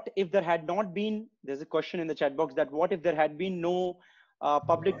what if there had not been, there's a question in the chat box, that what if there had been no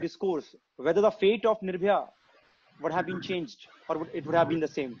public discourse, whether the fate of Nirbhaya would have been changed or it would have been the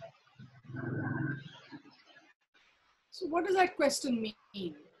same? So what does that question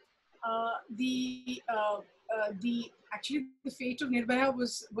mean? Actually, the fate of Nirbhaya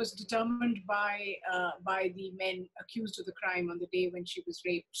was determined by the men accused of the crime on the day when she was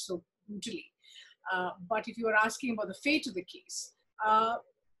raped so brutally. But if you are asking about the fate of the case,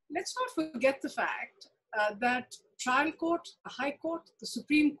 let's not forget the fact that trial court, the High Court, the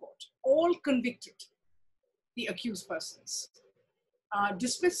Supreme Court, all convicted the accused persons,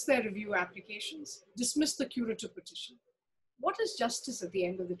 dismissed their review applications, dismissed the curative petition. What is justice at the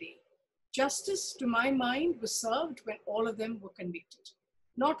end of the day? Justice, to my mind, was served when all of them were convicted.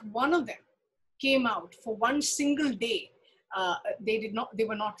 Not one of them came out for one single day. They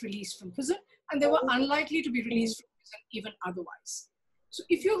were not released from prison, and they were unlikely to be released from prison even otherwise. So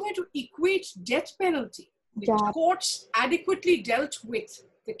if you're going to equate death penalty, the courts adequately dealt with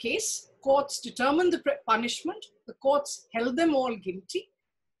the case, courts determined the punishment, the courts held them all guilty.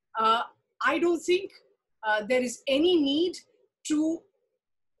 I don't think there is any need to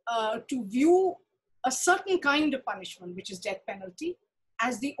view a certain kind of punishment, which is death penalty,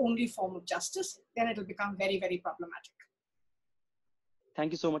 as the only form of justice. Then it will become very, very problematic.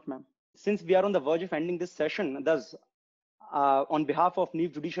 Thank you so much, ma'am. Since we are on the verge of ending this session, thus, on behalf of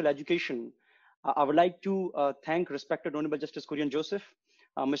NIEV Judicial Education, I would like to thank respected Honorable Justice Kurian Joseph,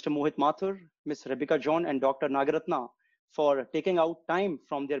 Mr. Mohit Mathur, Ms. Rebecca John, and Dr. Nagarathna for taking out time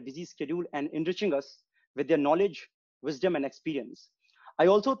from their busy schedule and enriching us with their knowledge, wisdom, and experience. I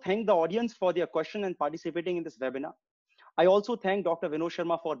also thank the audience for their question and participating in this webinar. I also thank Dr. Vinod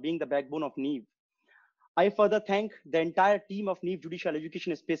Sharma for being the backbone of NIEV. I further thank the entire team of NIEV Judicial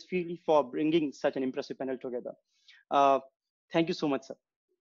Education specifically for bringing such an impressive panel together. Thank you so much, sir.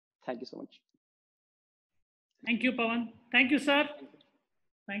 Thank you so much. Thank you, Pawan. Thank you, sir.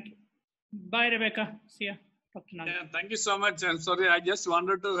 Thank you. Bye, Rebecca. See ya. Yeah, thank you so much. I'm sorry, I just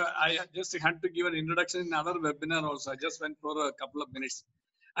had to give an introduction in another webinar also. I just went for a couple of minutes.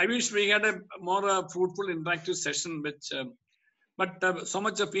 I wish we had a more fruitful interactive session, but so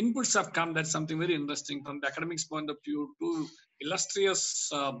much of inputs have come. That's something very interesting from the academics point of view. Two illustrious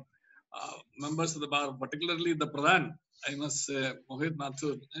members of the bar, particularly the Pradhan, I must say, Mohit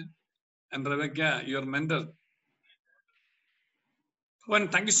Mathur and Rebecca, your mentor. Well,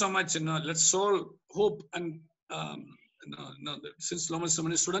 thank you so much. Let's all hope, and since so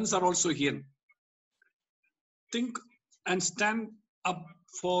many students are also here, think and stand up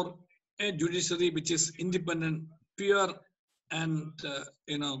for a judiciary which is independent, pure, and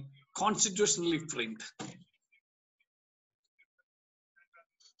constitutionally framed.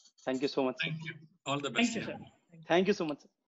 Thank you so much. Thank you. All the best. Thank you, sir. Thank you so much.